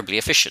not terribly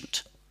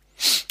efficient.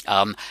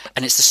 And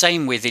it's the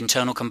same with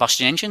internal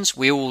combustion engines.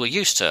 We all are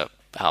used to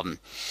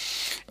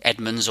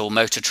Edmunds or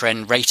Motor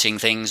Trend rating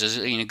things as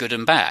good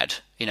and bad.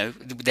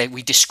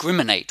 We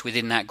discriminate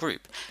within that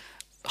group.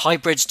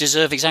 Hybrids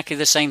deserve exactly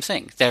the same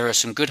thing. There are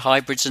some good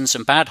hybrids and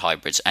some bad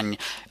hybrids, and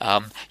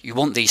you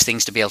want these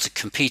things to be able to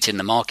compete in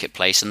the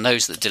marketplace, and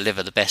those that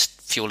deliver the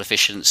best fuel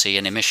efficiency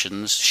and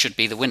emissions should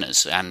be the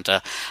winners. And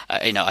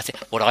I think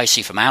what I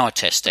see from our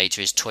test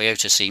data is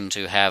Toyota seem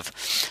to have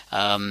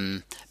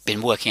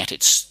been working at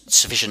it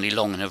sufficiently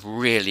long and have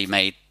really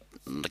made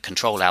the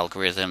control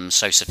algorithm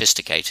so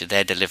sophisticated.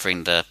 They're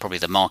delivering probably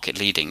the market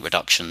leading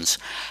reductions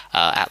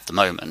at the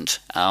moment,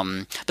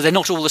 but they're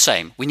not all the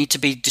same. We need to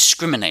be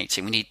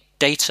discriminating. We need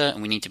data,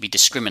 and we need to be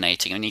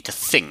discriminating, and we need to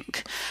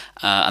think,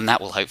 and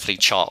that will hopefully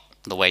chart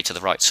the way to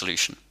the right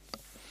solution.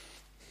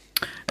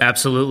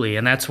 Absolutely,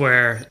 and that's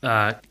where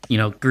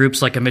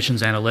groups like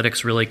Emissions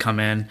Analytics really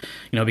come in,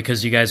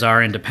 because you guys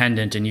are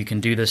independent and you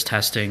can do this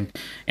testing,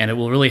 and it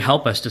will really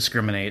help us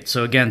discriminate.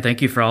 So again,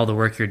 thank you for all the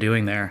work you're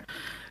doing there.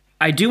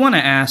 I do want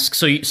to ask,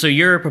 so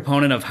you're a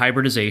proponent of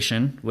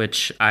hybridization,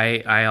 which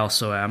I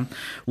also am.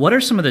 What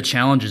are some of the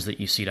challenges that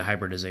you see to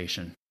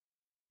hybridization?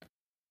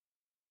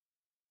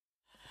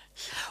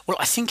 Well,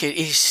 I think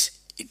it's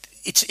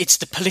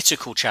the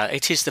political challenge.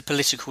 It is the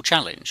political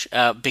challenge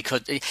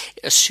because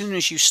as soon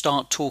as you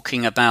start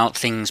talking about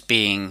things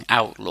being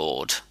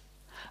outlawed,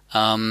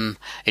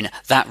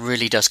 that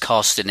really does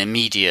cast an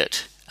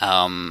immediate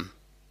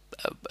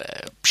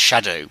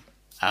shadow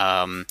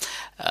on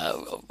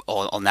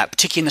that,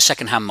 particularly in the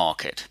second-hand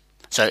market.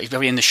 So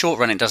in the short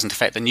run, it doesn't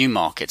affect the new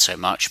market so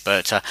much.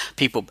 But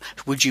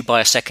would you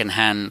buy a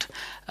second-hand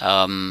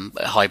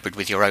hybrid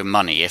with your own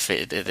money if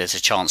there's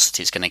a chance that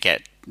it's going to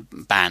get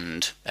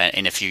banned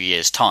in a few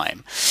years'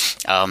 time?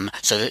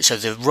 So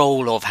the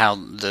role of how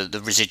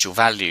the residual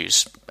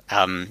values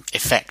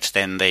affect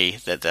then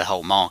the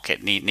whole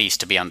market needs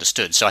to be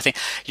understood. So I think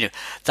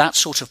that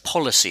sort of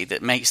policy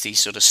that makes these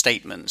sort of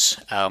statements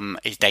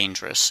is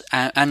dangerous,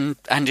 and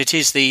it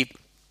is the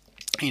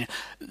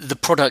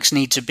products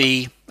need to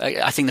be.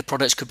 I think the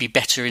products could be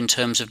better in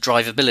terms of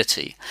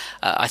drivability.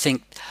 I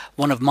think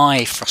one of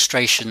my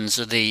frustrations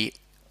of the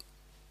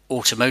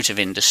automotive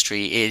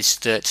industry is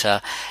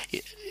that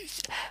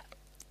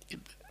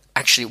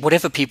actually,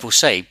 whatever people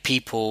say,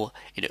 people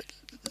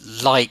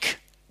like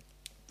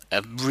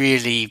a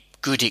really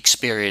good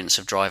experience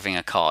of driving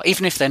a car,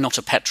 even if they're not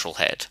a petrol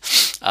head.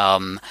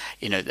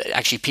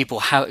 Actually,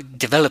 people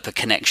develop a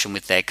connection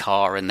with their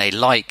car, and they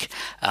like,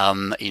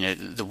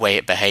 the way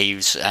it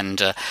behaves,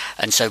 and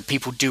so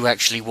people do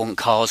actually want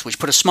cars which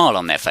put a smile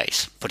on their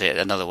face. Put it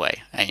another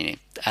way,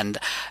 and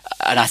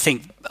I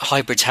think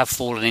hybrids have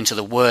fallen into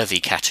the worthy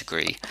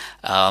category,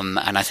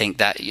 and I think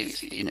that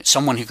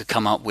someone who could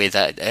come up with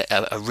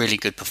a really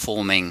good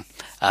performing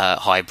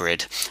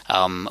hybrid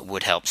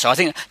would help. So I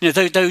think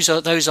those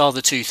are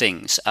the two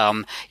things.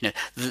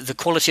 The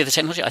quality of the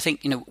technology. I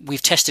think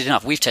we've tested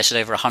enough. We've tested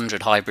over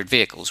 100 hybrid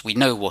vehicles. We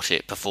know what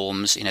it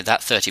performs.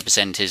 That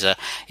 30%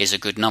 is a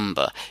good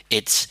number.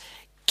 It's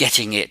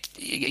getting it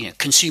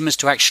consumers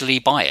to actually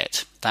buy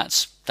it.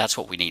 That's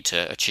what we need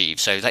to achieve.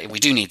 So we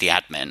do need the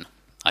admin,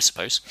 I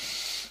suppose.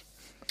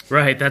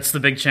 Right, that's the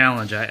big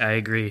challenge. I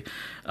agree.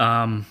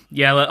 I've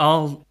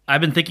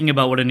been thinking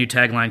about what a new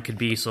tagline could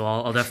be, so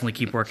I'll definitely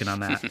keep working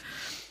on that.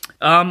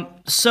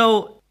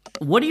 So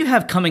what do you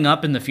have coming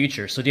up in the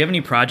future? So do you have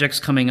any projects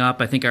coming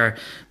up? I think our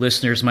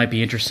listeners might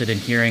be interested in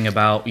hearing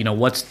about,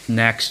 what's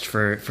next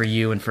for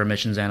you and for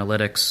Emissions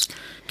Analytics.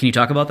 Can you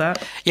talk about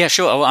that? Yeah,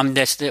 sure.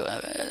 There's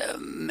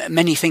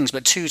many things,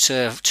 but two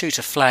to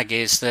flag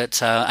is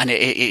that, and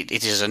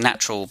it is a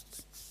natural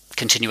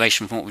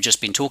continuation from what we've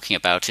just been talking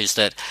about, is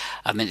that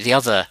the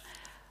other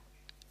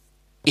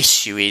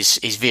issue is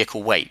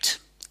vehicle weight.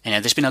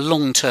 There's been a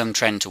long-term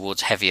trend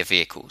towards heavier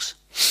vehicles,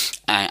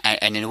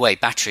 and in a way,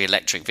 battery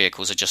electric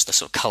vehicles are just the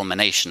sort of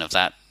culmination of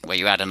that, where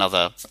you add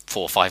another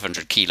 400 or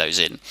 500 kilos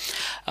in,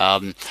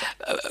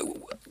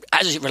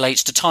 as it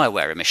relates to tyre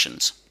wear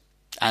emissions.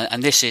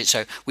 And this is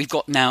so we've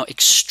got now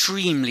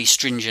extremely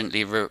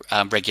stringently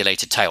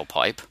regulated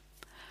tailpipe,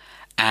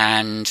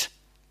 and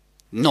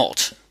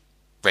not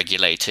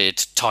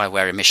regulated tyre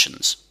wear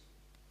emissions.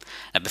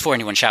 Now, before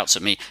anyone shouts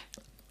at me,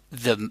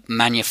 the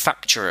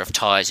manufacturer of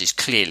tyres is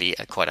clearly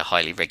quite a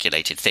highly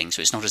regulated thing.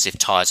 So it's not as if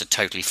tyres are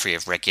totally free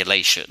of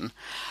regulation,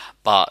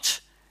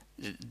 but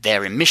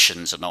their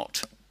emissions are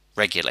not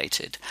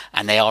regulated,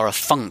 and they are a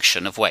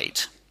function of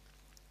weight.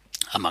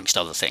 amongst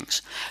other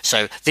things.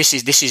 So this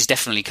is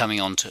definitely coming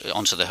onto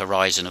the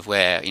horizon of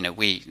where,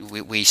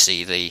 we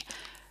see the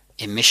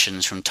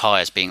emissions from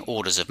tyres being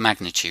orders of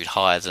magnitude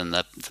higher than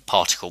the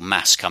particle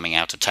mass coming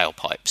out of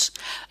tailpipes,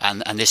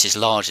 and this is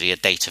largely a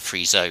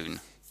data-free zone.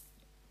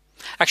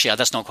 Actually,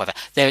 that's not quite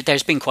fair.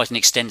 There's been quite an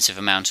extensive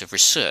amount of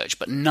research,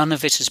 but none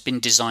of it has been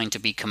designed to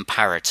be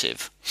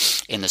comparative,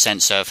 in the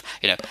sense of,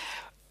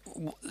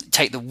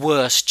 take the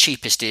worst,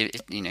 cheapest,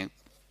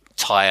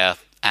 tyre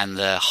and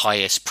the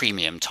highest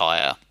premium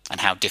tyre, and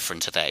how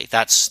different are they?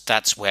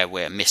 That's where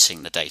we're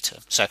missing the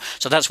data. So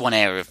that's one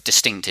area of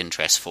distinct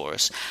interest for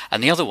us.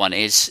 And the other one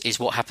is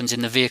what happens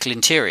in the vehicle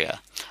interior.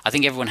 I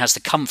think everyone has the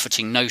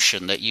comforting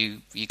notion that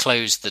you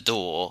close the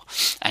door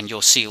and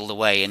you're sealed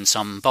away in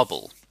some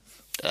bubble.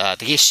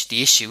 The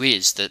issue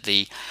is that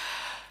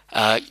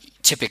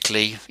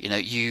typically,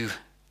 you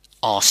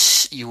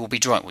will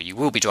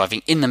be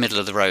driving in the middle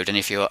of the road, and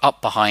if you're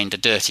up behind a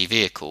dirty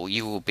vehicle,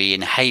 you will be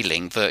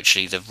inhaling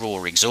virtually the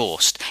raw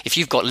exhaust. If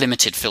you've got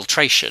limited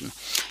filtration,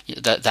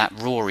 that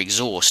raw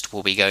exhaust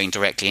will be going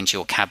directly into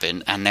your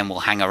cabin and then will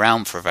hang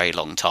around for a very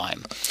long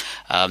time.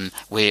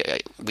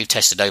 We've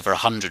tested over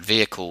 100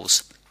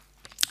 vehicles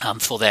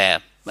for their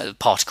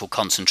particle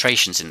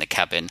concentrations in the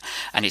cabin,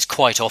 and it's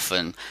quite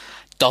often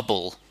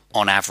double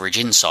on average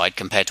inside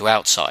compared to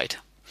outside.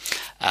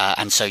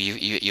 And so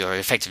you're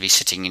effectively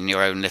sitting in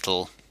your own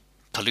little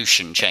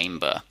pollution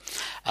chamber,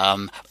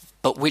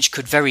 but which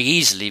could very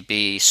easily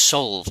be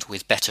solved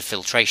with better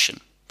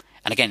filtration.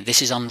 And again, this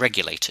is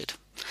unregulated.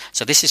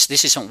 So this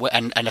is something,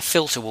 and a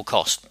filter will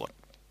cost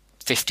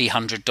 $50,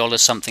 $100,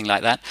 something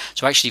like that.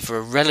 So actually, for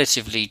a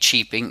relatively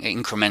cheap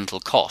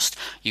incremental cost,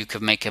 you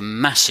could make a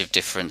massive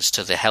difference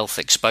to the health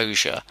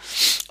exposure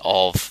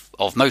of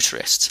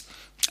motorists.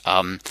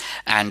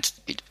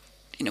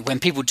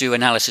 When people do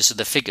analysis of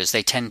the figures,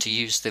 they tend to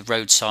use the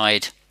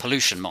roadside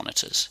pollution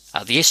monitors.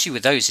 The issue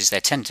with those is they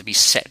tend to be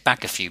set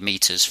back a few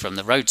meters from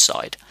the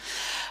roadside,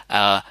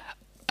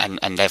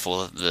 and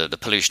therefore the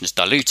pollution is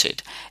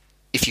diluted.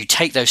 If you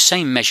take those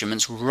same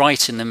measurements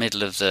right in the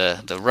middle of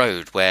the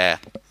road, where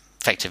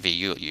effectively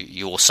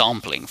you're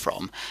sampling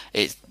from,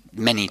 it's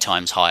many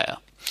times higher.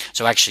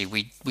 So actually,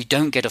 we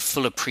don't get a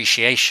full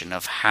appreciation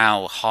of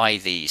how high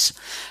these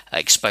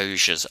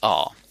exposures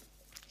are.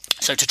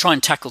 So to try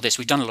and tackle this,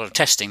 we've done a lot of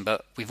testing,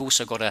 but we've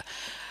also got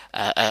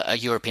a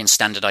European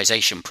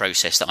standardization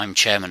process that I'm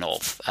chairman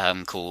of,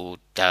 called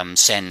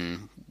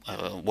SEN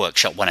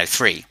Workshop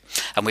 103.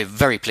 And we're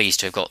very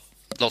pleased to have got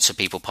lots of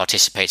people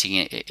participating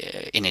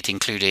in it,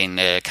 including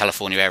the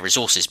California Air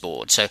Resources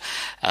Board, so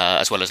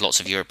as well as lots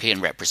of European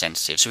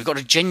representatives. So we've got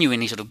a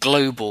genuinely sort of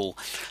global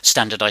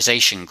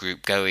standardization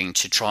group going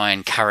to try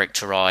and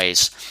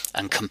characterize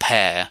and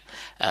compare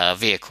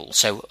vehicles.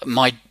 So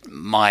my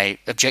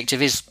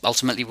objective is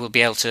ultimately we'll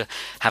be able to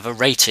have a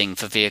rating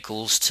for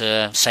vehicles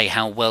to say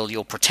how well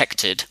you're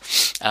protected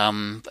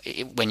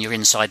when you're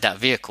inside that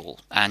vehicle.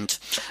 And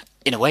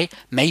in a way,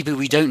 maybe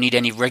we don't need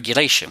any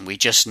regulation. We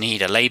just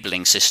need a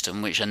labeling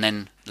system, and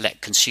then let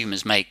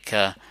consumers make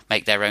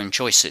their own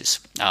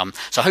choices.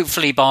 So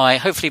hopefully by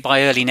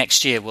early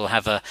next year, we'll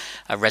have a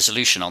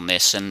resolution on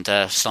this and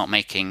start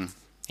making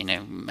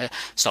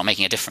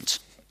a difference.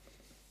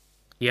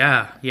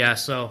 Yeah.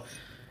 So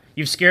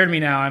you've scared me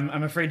now.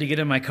 I'm afraid to get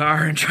in my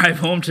car and drive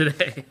home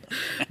today.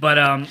 But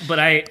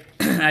I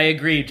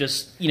agree.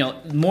 Just,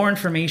 more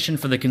information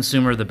for the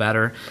consumer, the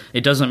better.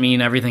 It doesn't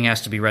mean everything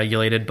has to be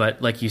regulated,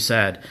 but like you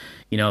said,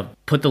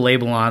 put the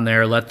label on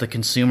there, let the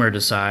consumer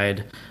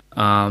decide,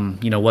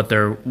 what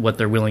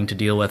they're willing to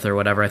deal with or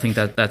whatever. I think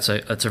that's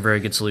a very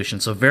good solution.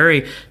 So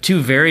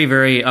two very,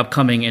 very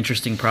upcoming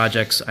interesting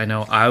projects. I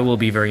know I will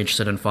be very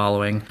interested in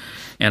following,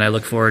 and I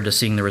look forward to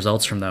seeing the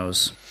results from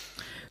those.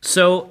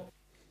 So,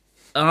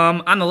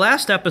 on the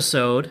last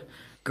episode,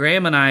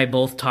 Graham and I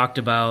both talked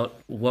about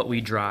what we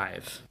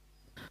drive.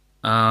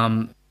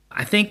 I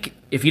think,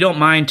 if you don't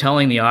mind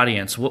telling the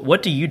audience,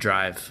 what do you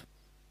drive?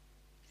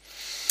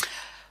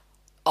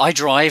 I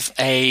drive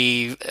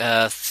a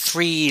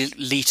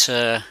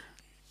 3-liter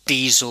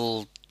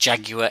diesel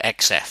Jaguar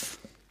XF.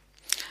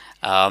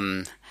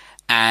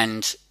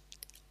 And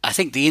I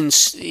think the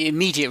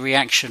immediate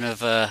reaction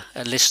of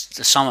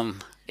some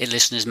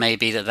listeners may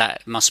be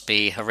that must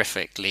be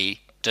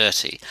horrifically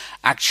dirty.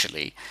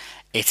 Actually,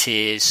 it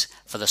is,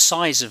 for the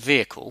size of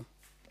vehicle,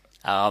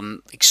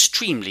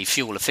 extremely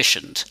fuel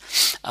efficient,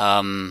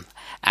 and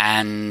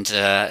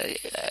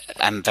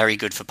very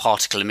good for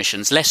particle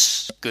emissions.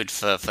 Less good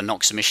for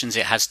NOx emissions,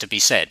 it has to be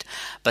said,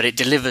 but it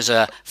delivers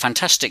a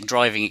fantastic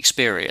driving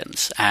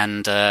experience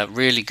and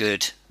really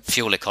good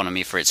fuel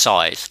economy for its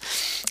size.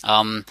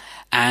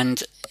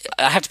 And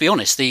I have to be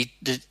honest,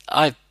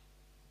 I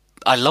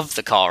love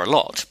the car a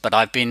lot, but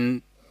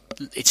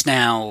it's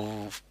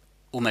now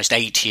almost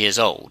 8 years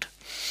old,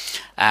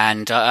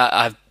 and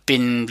I've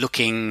been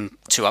looking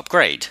to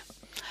upgrade.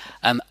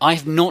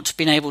 I've not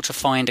been able to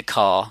find a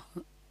car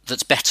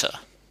that's better.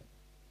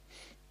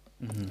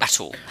 at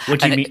all. What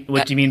do you mean?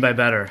 What do you mean by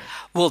better?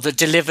 Well, that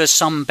delivers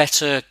some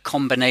better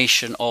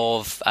combination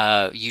of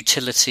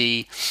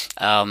utility,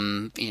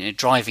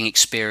 driving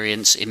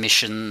experience,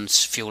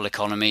 emissions, fuel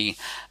economy.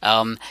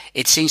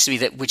 It seems to be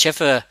that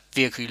whichever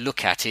vehicle you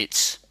look at,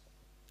 it's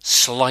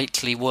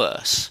slightly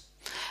worse.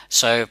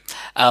 So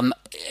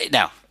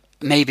now,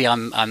 maybe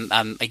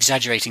I'm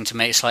exaggerating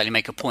to slightly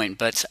make a point,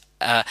 but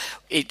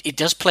it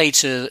does play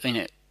to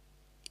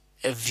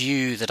a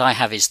view that I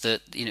have is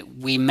that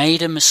we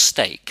made a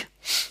mistake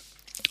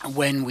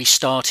when we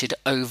started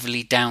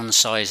overly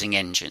downsizing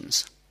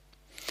engines.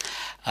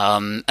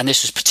 And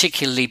this was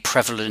particularly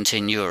prevalent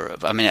in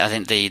Europe. I mean, I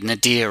think the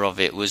nadir of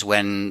it was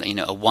when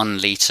a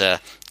 1 litre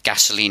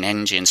gasoline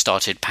engine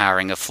started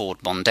powering a Ford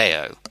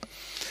Mondeo,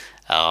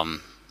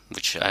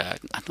 which I'm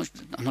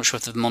not sure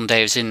if the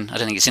Mondeo is in. I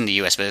don't think it's in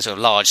the US, but it's a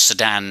large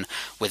sedan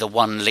with a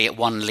 1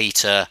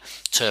 litre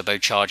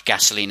turbocharged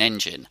gasoline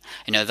engine.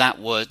 That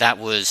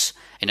was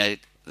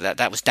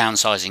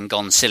downsizing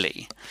gone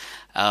silly.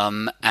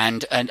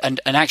 And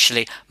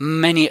actually,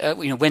 many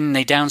when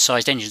they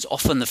downsized engines,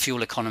 often the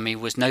fuel economy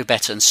was no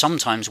better and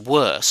sometimes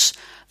worse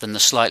than the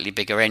slightly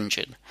bigger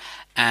engine.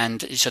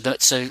 And so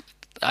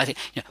I think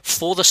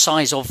for the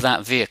size of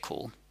that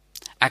vehicle,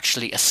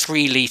 actually a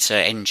 3 litre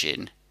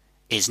engine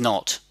is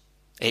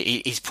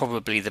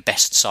probably the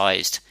best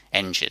sized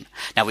engine.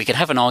 Now we could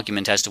have an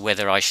argument as to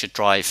whether I should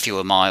drive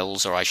fewer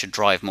miles or I should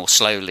drive more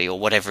slowly or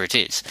whatever it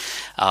is,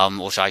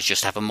 or should I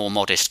just have a more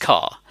modest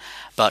car.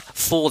 But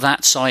for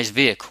that size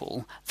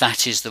vehicle,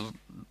 that is the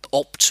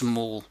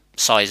optimal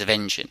size of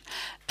engine.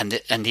 And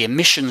the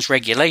emissions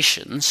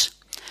regulations,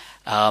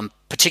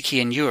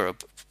 particularly in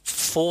Europe,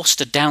 forced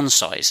a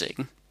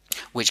downsizing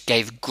which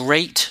gave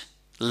great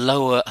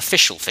lower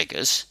official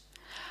figures,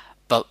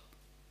 but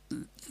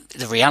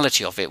the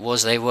reality of it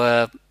was they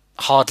were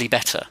hardly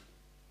better.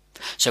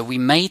 So we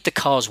made the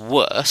cars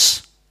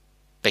worse,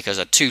 because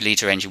a 2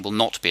 litre engine will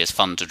not be as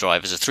fun to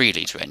drive as a 3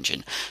 litre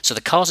engine. So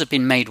the cars have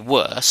been made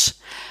worse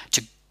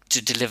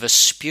to deliver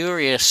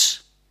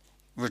spurious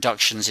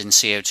reductions in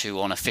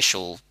CO2 on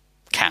official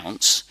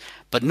counts,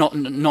 but not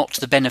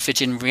the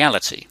benefit in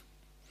reality.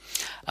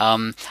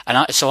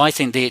 So I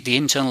think the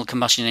internal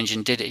combustion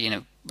engine did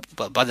it,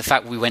 by the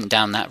fact we went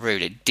down that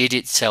route, it did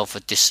itself a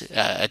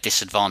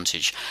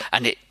disadvantage,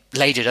 and it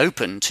laid it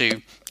open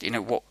to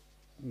what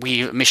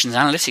we emissions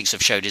analytics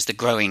have showed is the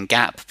growing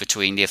gap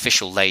between the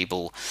official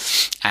label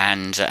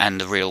and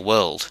the real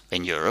world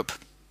in Europe,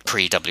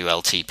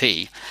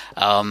 pre-WLTP,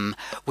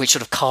 which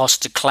sort of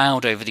cast a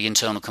cloud over the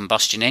internal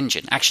combustion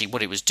engine. Actually,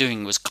 what it was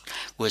doing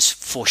was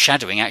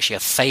foreshadowing actually a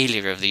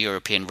failure of the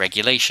European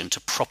regulation to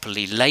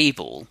properly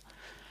label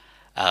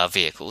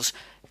vehicles.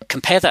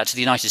 Compare that to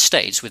the United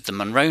States with the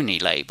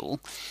Monroney label,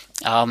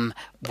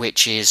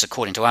 which is,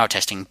 according to our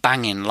testing,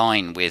 bang in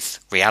line with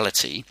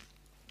reality.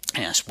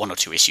 There's 1 or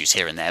 2 issues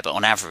here and there, but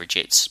on average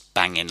it's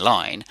bang in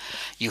line.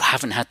 You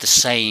haven't had the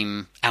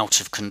same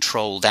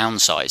out-of-control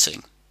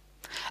downsizing.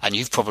 And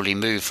you've probably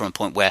moved from a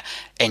point where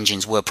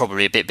engines were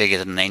probably a bit bigger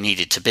than they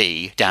needed to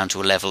be down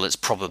to a level that's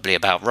probably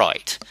about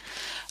right.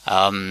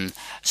 I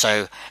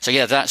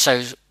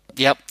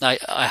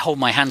hold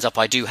my hands up.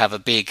 I do have a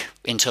big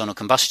internal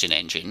combustion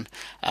engine,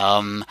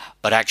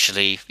 but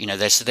actually,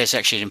 there's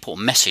actually an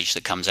important message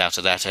that comes out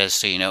of that as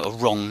to a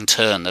wrong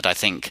turn that I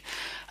think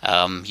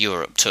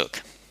Europe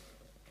took.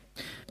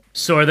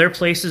 So are there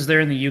places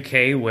there in the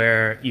UK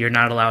where you're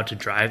not allowed to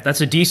drive?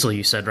 That's a diesel,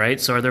 you said, right?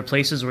 So are there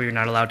places where you're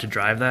not allowed to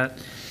drive that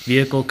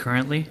vehicle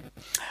currently?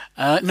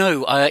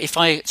 No.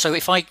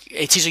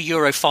 It is a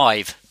Euro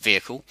 5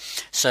 vehicle.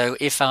 So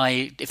if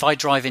I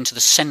drive into the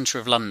centre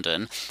of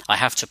London, I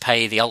have to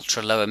pay the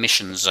ultra low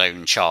emission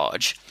zone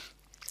charge,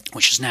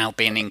 which has now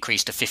been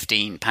increased to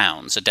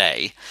 £15 a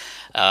day.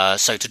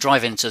 So to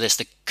drive into this,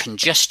 the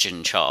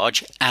congestion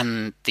charge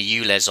and the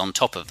ULEZ on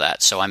top of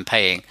that. So I'm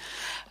paying.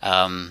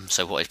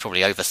 So what is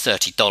probably over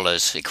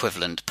 $30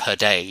 equivalent per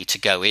day to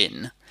go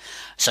in.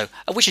 So,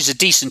 which is a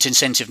decent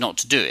incentive not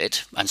to do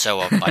it, and so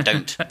I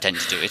don't tend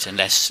to do it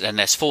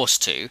unless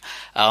forced to.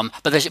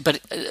 But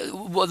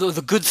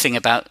the good thing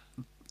about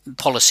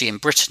policy in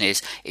Britain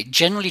is it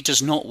generally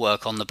does not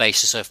work on the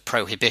basis of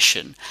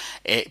prohibition.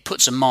 It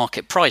puts a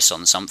market price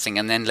on something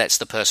and then lets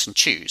the person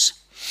choose.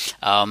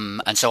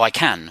 And so I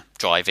can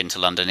drive into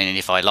London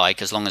if I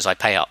like, as long as I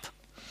pay up.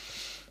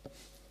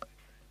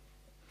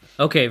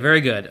 Okay, very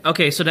good.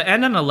 Okay, so to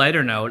end on a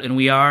lighter note, and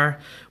we are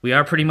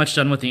pretty much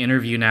done with the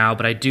interview now,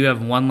 but I do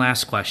have one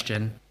last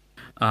question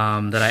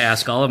that I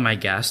ask all of my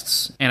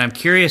guests, and I'm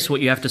curious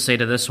what you have to say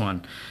to this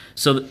one.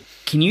 So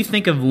can you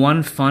think of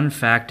one fun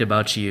fact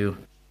about you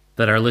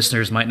that our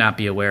listeners might not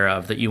be aware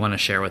of that you want to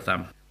share with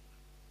them?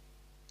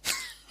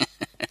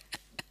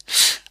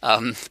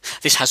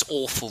 This has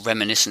awful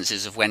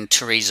reminiscences of when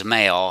Theresa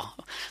May, our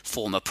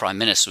former Prime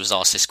Minister, was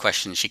asked this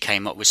question. She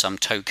came up with some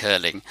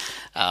toe-curling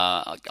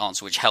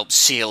answer which helped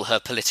seal her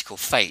political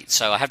fate.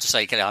 So I have to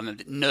say, I'm a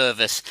bit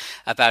nervous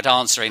about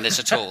answering this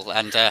at all.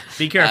 And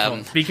Be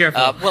careful. Be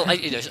careful.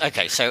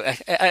 Okay. So,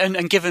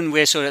 and given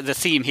we're sort of the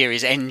theme here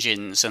is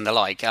engines and the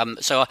like,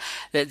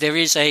 there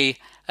is a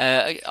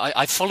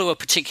I follow a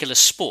particular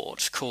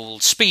sport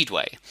called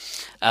Speedway,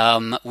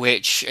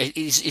 which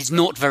is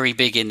not very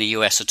big in the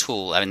US at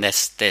all. I mean,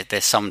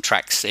 there's some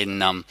tracks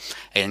in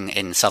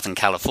Southern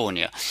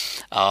California.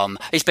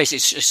 It's basically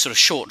sort of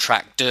short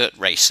track dirt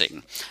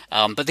racing,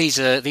 but these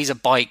are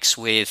bikes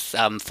with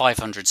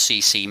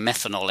 500cc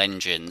methanol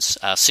engines,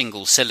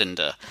 single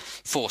cylinder,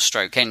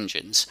 4-stroke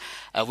engines,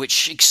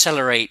 which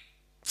accelerate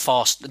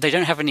fast. They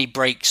don't have any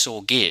brakes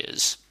or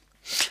gears,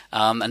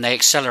 and they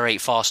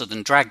accelerate faster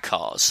than drag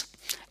cars.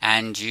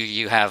 And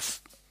you have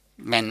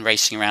men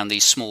racing around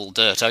these small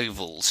dirt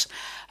ovals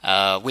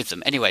with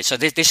them. Anyway, so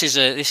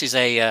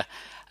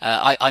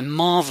I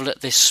marvel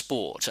at this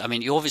sport. I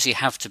mean, you obviously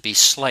have to be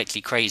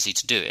slightly crazy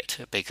to do it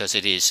because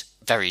it is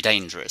very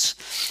dangerous.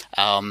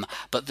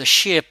 But the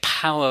sheer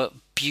power,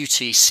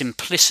 beauty,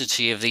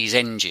 simplicity of these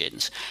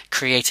engines,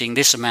 creating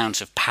this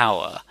amount of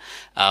power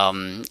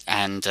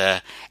and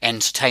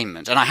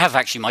entertainment. And I have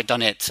actually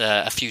done it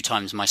a few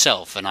times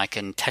myself, and I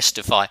can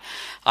testify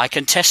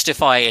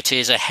it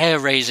is a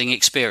hair-raising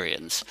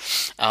experience.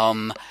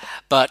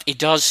 But it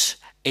does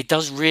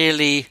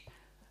really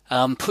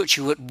put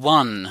you at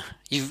one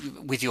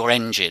with your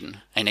engine.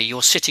 You know,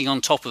 you're sitting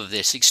on top of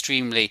this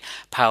extremely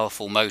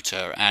powerful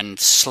motor and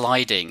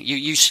sliding.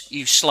 You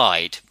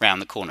slide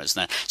round the corners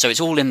now, so it's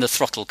all in the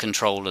throttle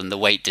control and the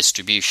weight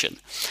distribution.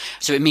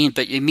 So it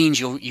means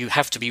you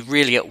have to be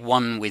really at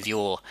one with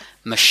your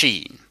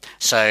machine.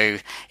 So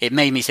it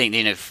made me think,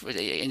 you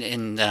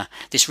know,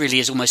 this really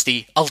is almost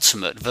the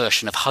ultimate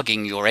version of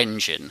hugging your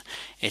engine.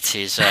 It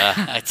is,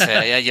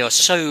 you're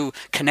so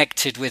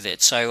connected with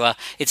it. So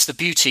it's the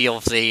beauty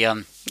of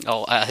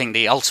I think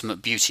the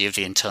ultimate beauty of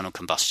the internal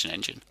combustion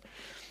engine.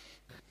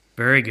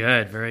 Very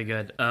good, very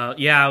good.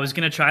 I was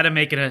going to try to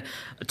make it a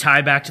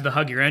tie back to the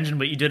hug your engine,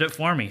 but you did it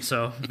for me.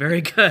 So very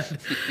good.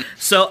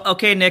 So,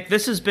 okay, Nick,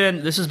 this has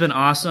been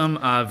awesome.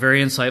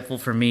 Very insightful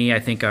for me. I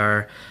think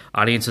our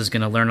audience is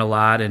going to learn a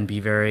lot and be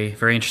very,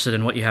 very interested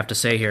in what you have to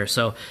say here.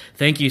 So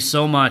thank you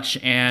so much.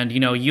 And, you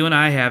know, you and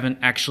I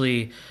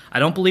I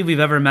don't believe we've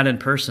ever met in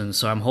person.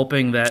 So I'm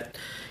hoping that,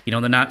 you know,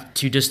 in the not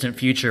too distant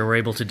future, we're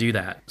able to do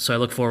that. So I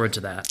look forward to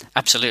that.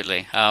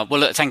 Absolutely. Well,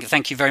 look,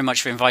 thank you very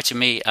much for inviting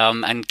me,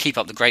 and keep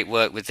up the great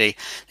work with this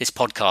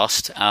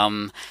podcast.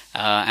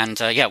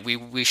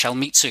 We shall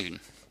meet soon.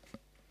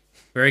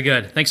 Very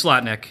good. Thanks a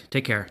lot, Nick.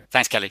 Take care.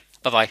 Thanks, Kelly.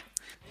 Bye-bye.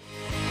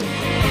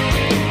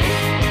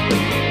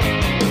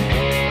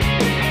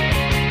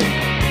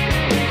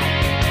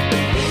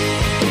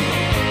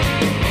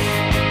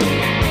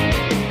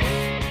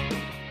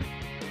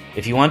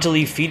 If you want to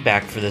leave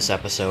feedback for this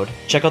episode,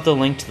 check out the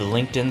link to the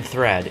LinkedIn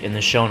thread in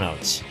the show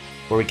notes,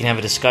 where we can have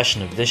a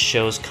discussion of this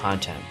show's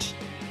content.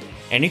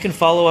 And you can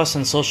follow us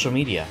on social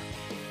media,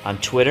 on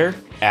Twitter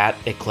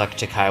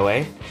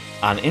 @EclecticHighway,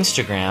 on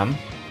Instagram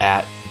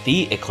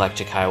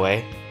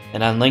 @TheEclecticHighway,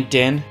 and on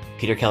LinkedIn,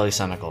 Peter Kelly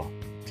Senecal.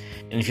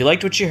 And if you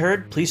liked what you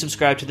heard, please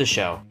subscribe to the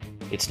show.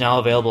 It's now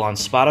available on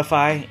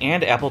Spotify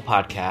and Apple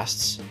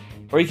Podcasts,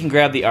 or you can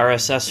grab the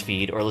RSS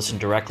feed or listen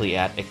directly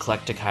at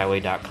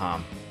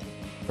eclectichighway.com.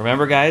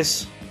 Remember,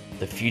 guys,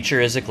 the future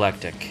is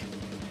eclectic.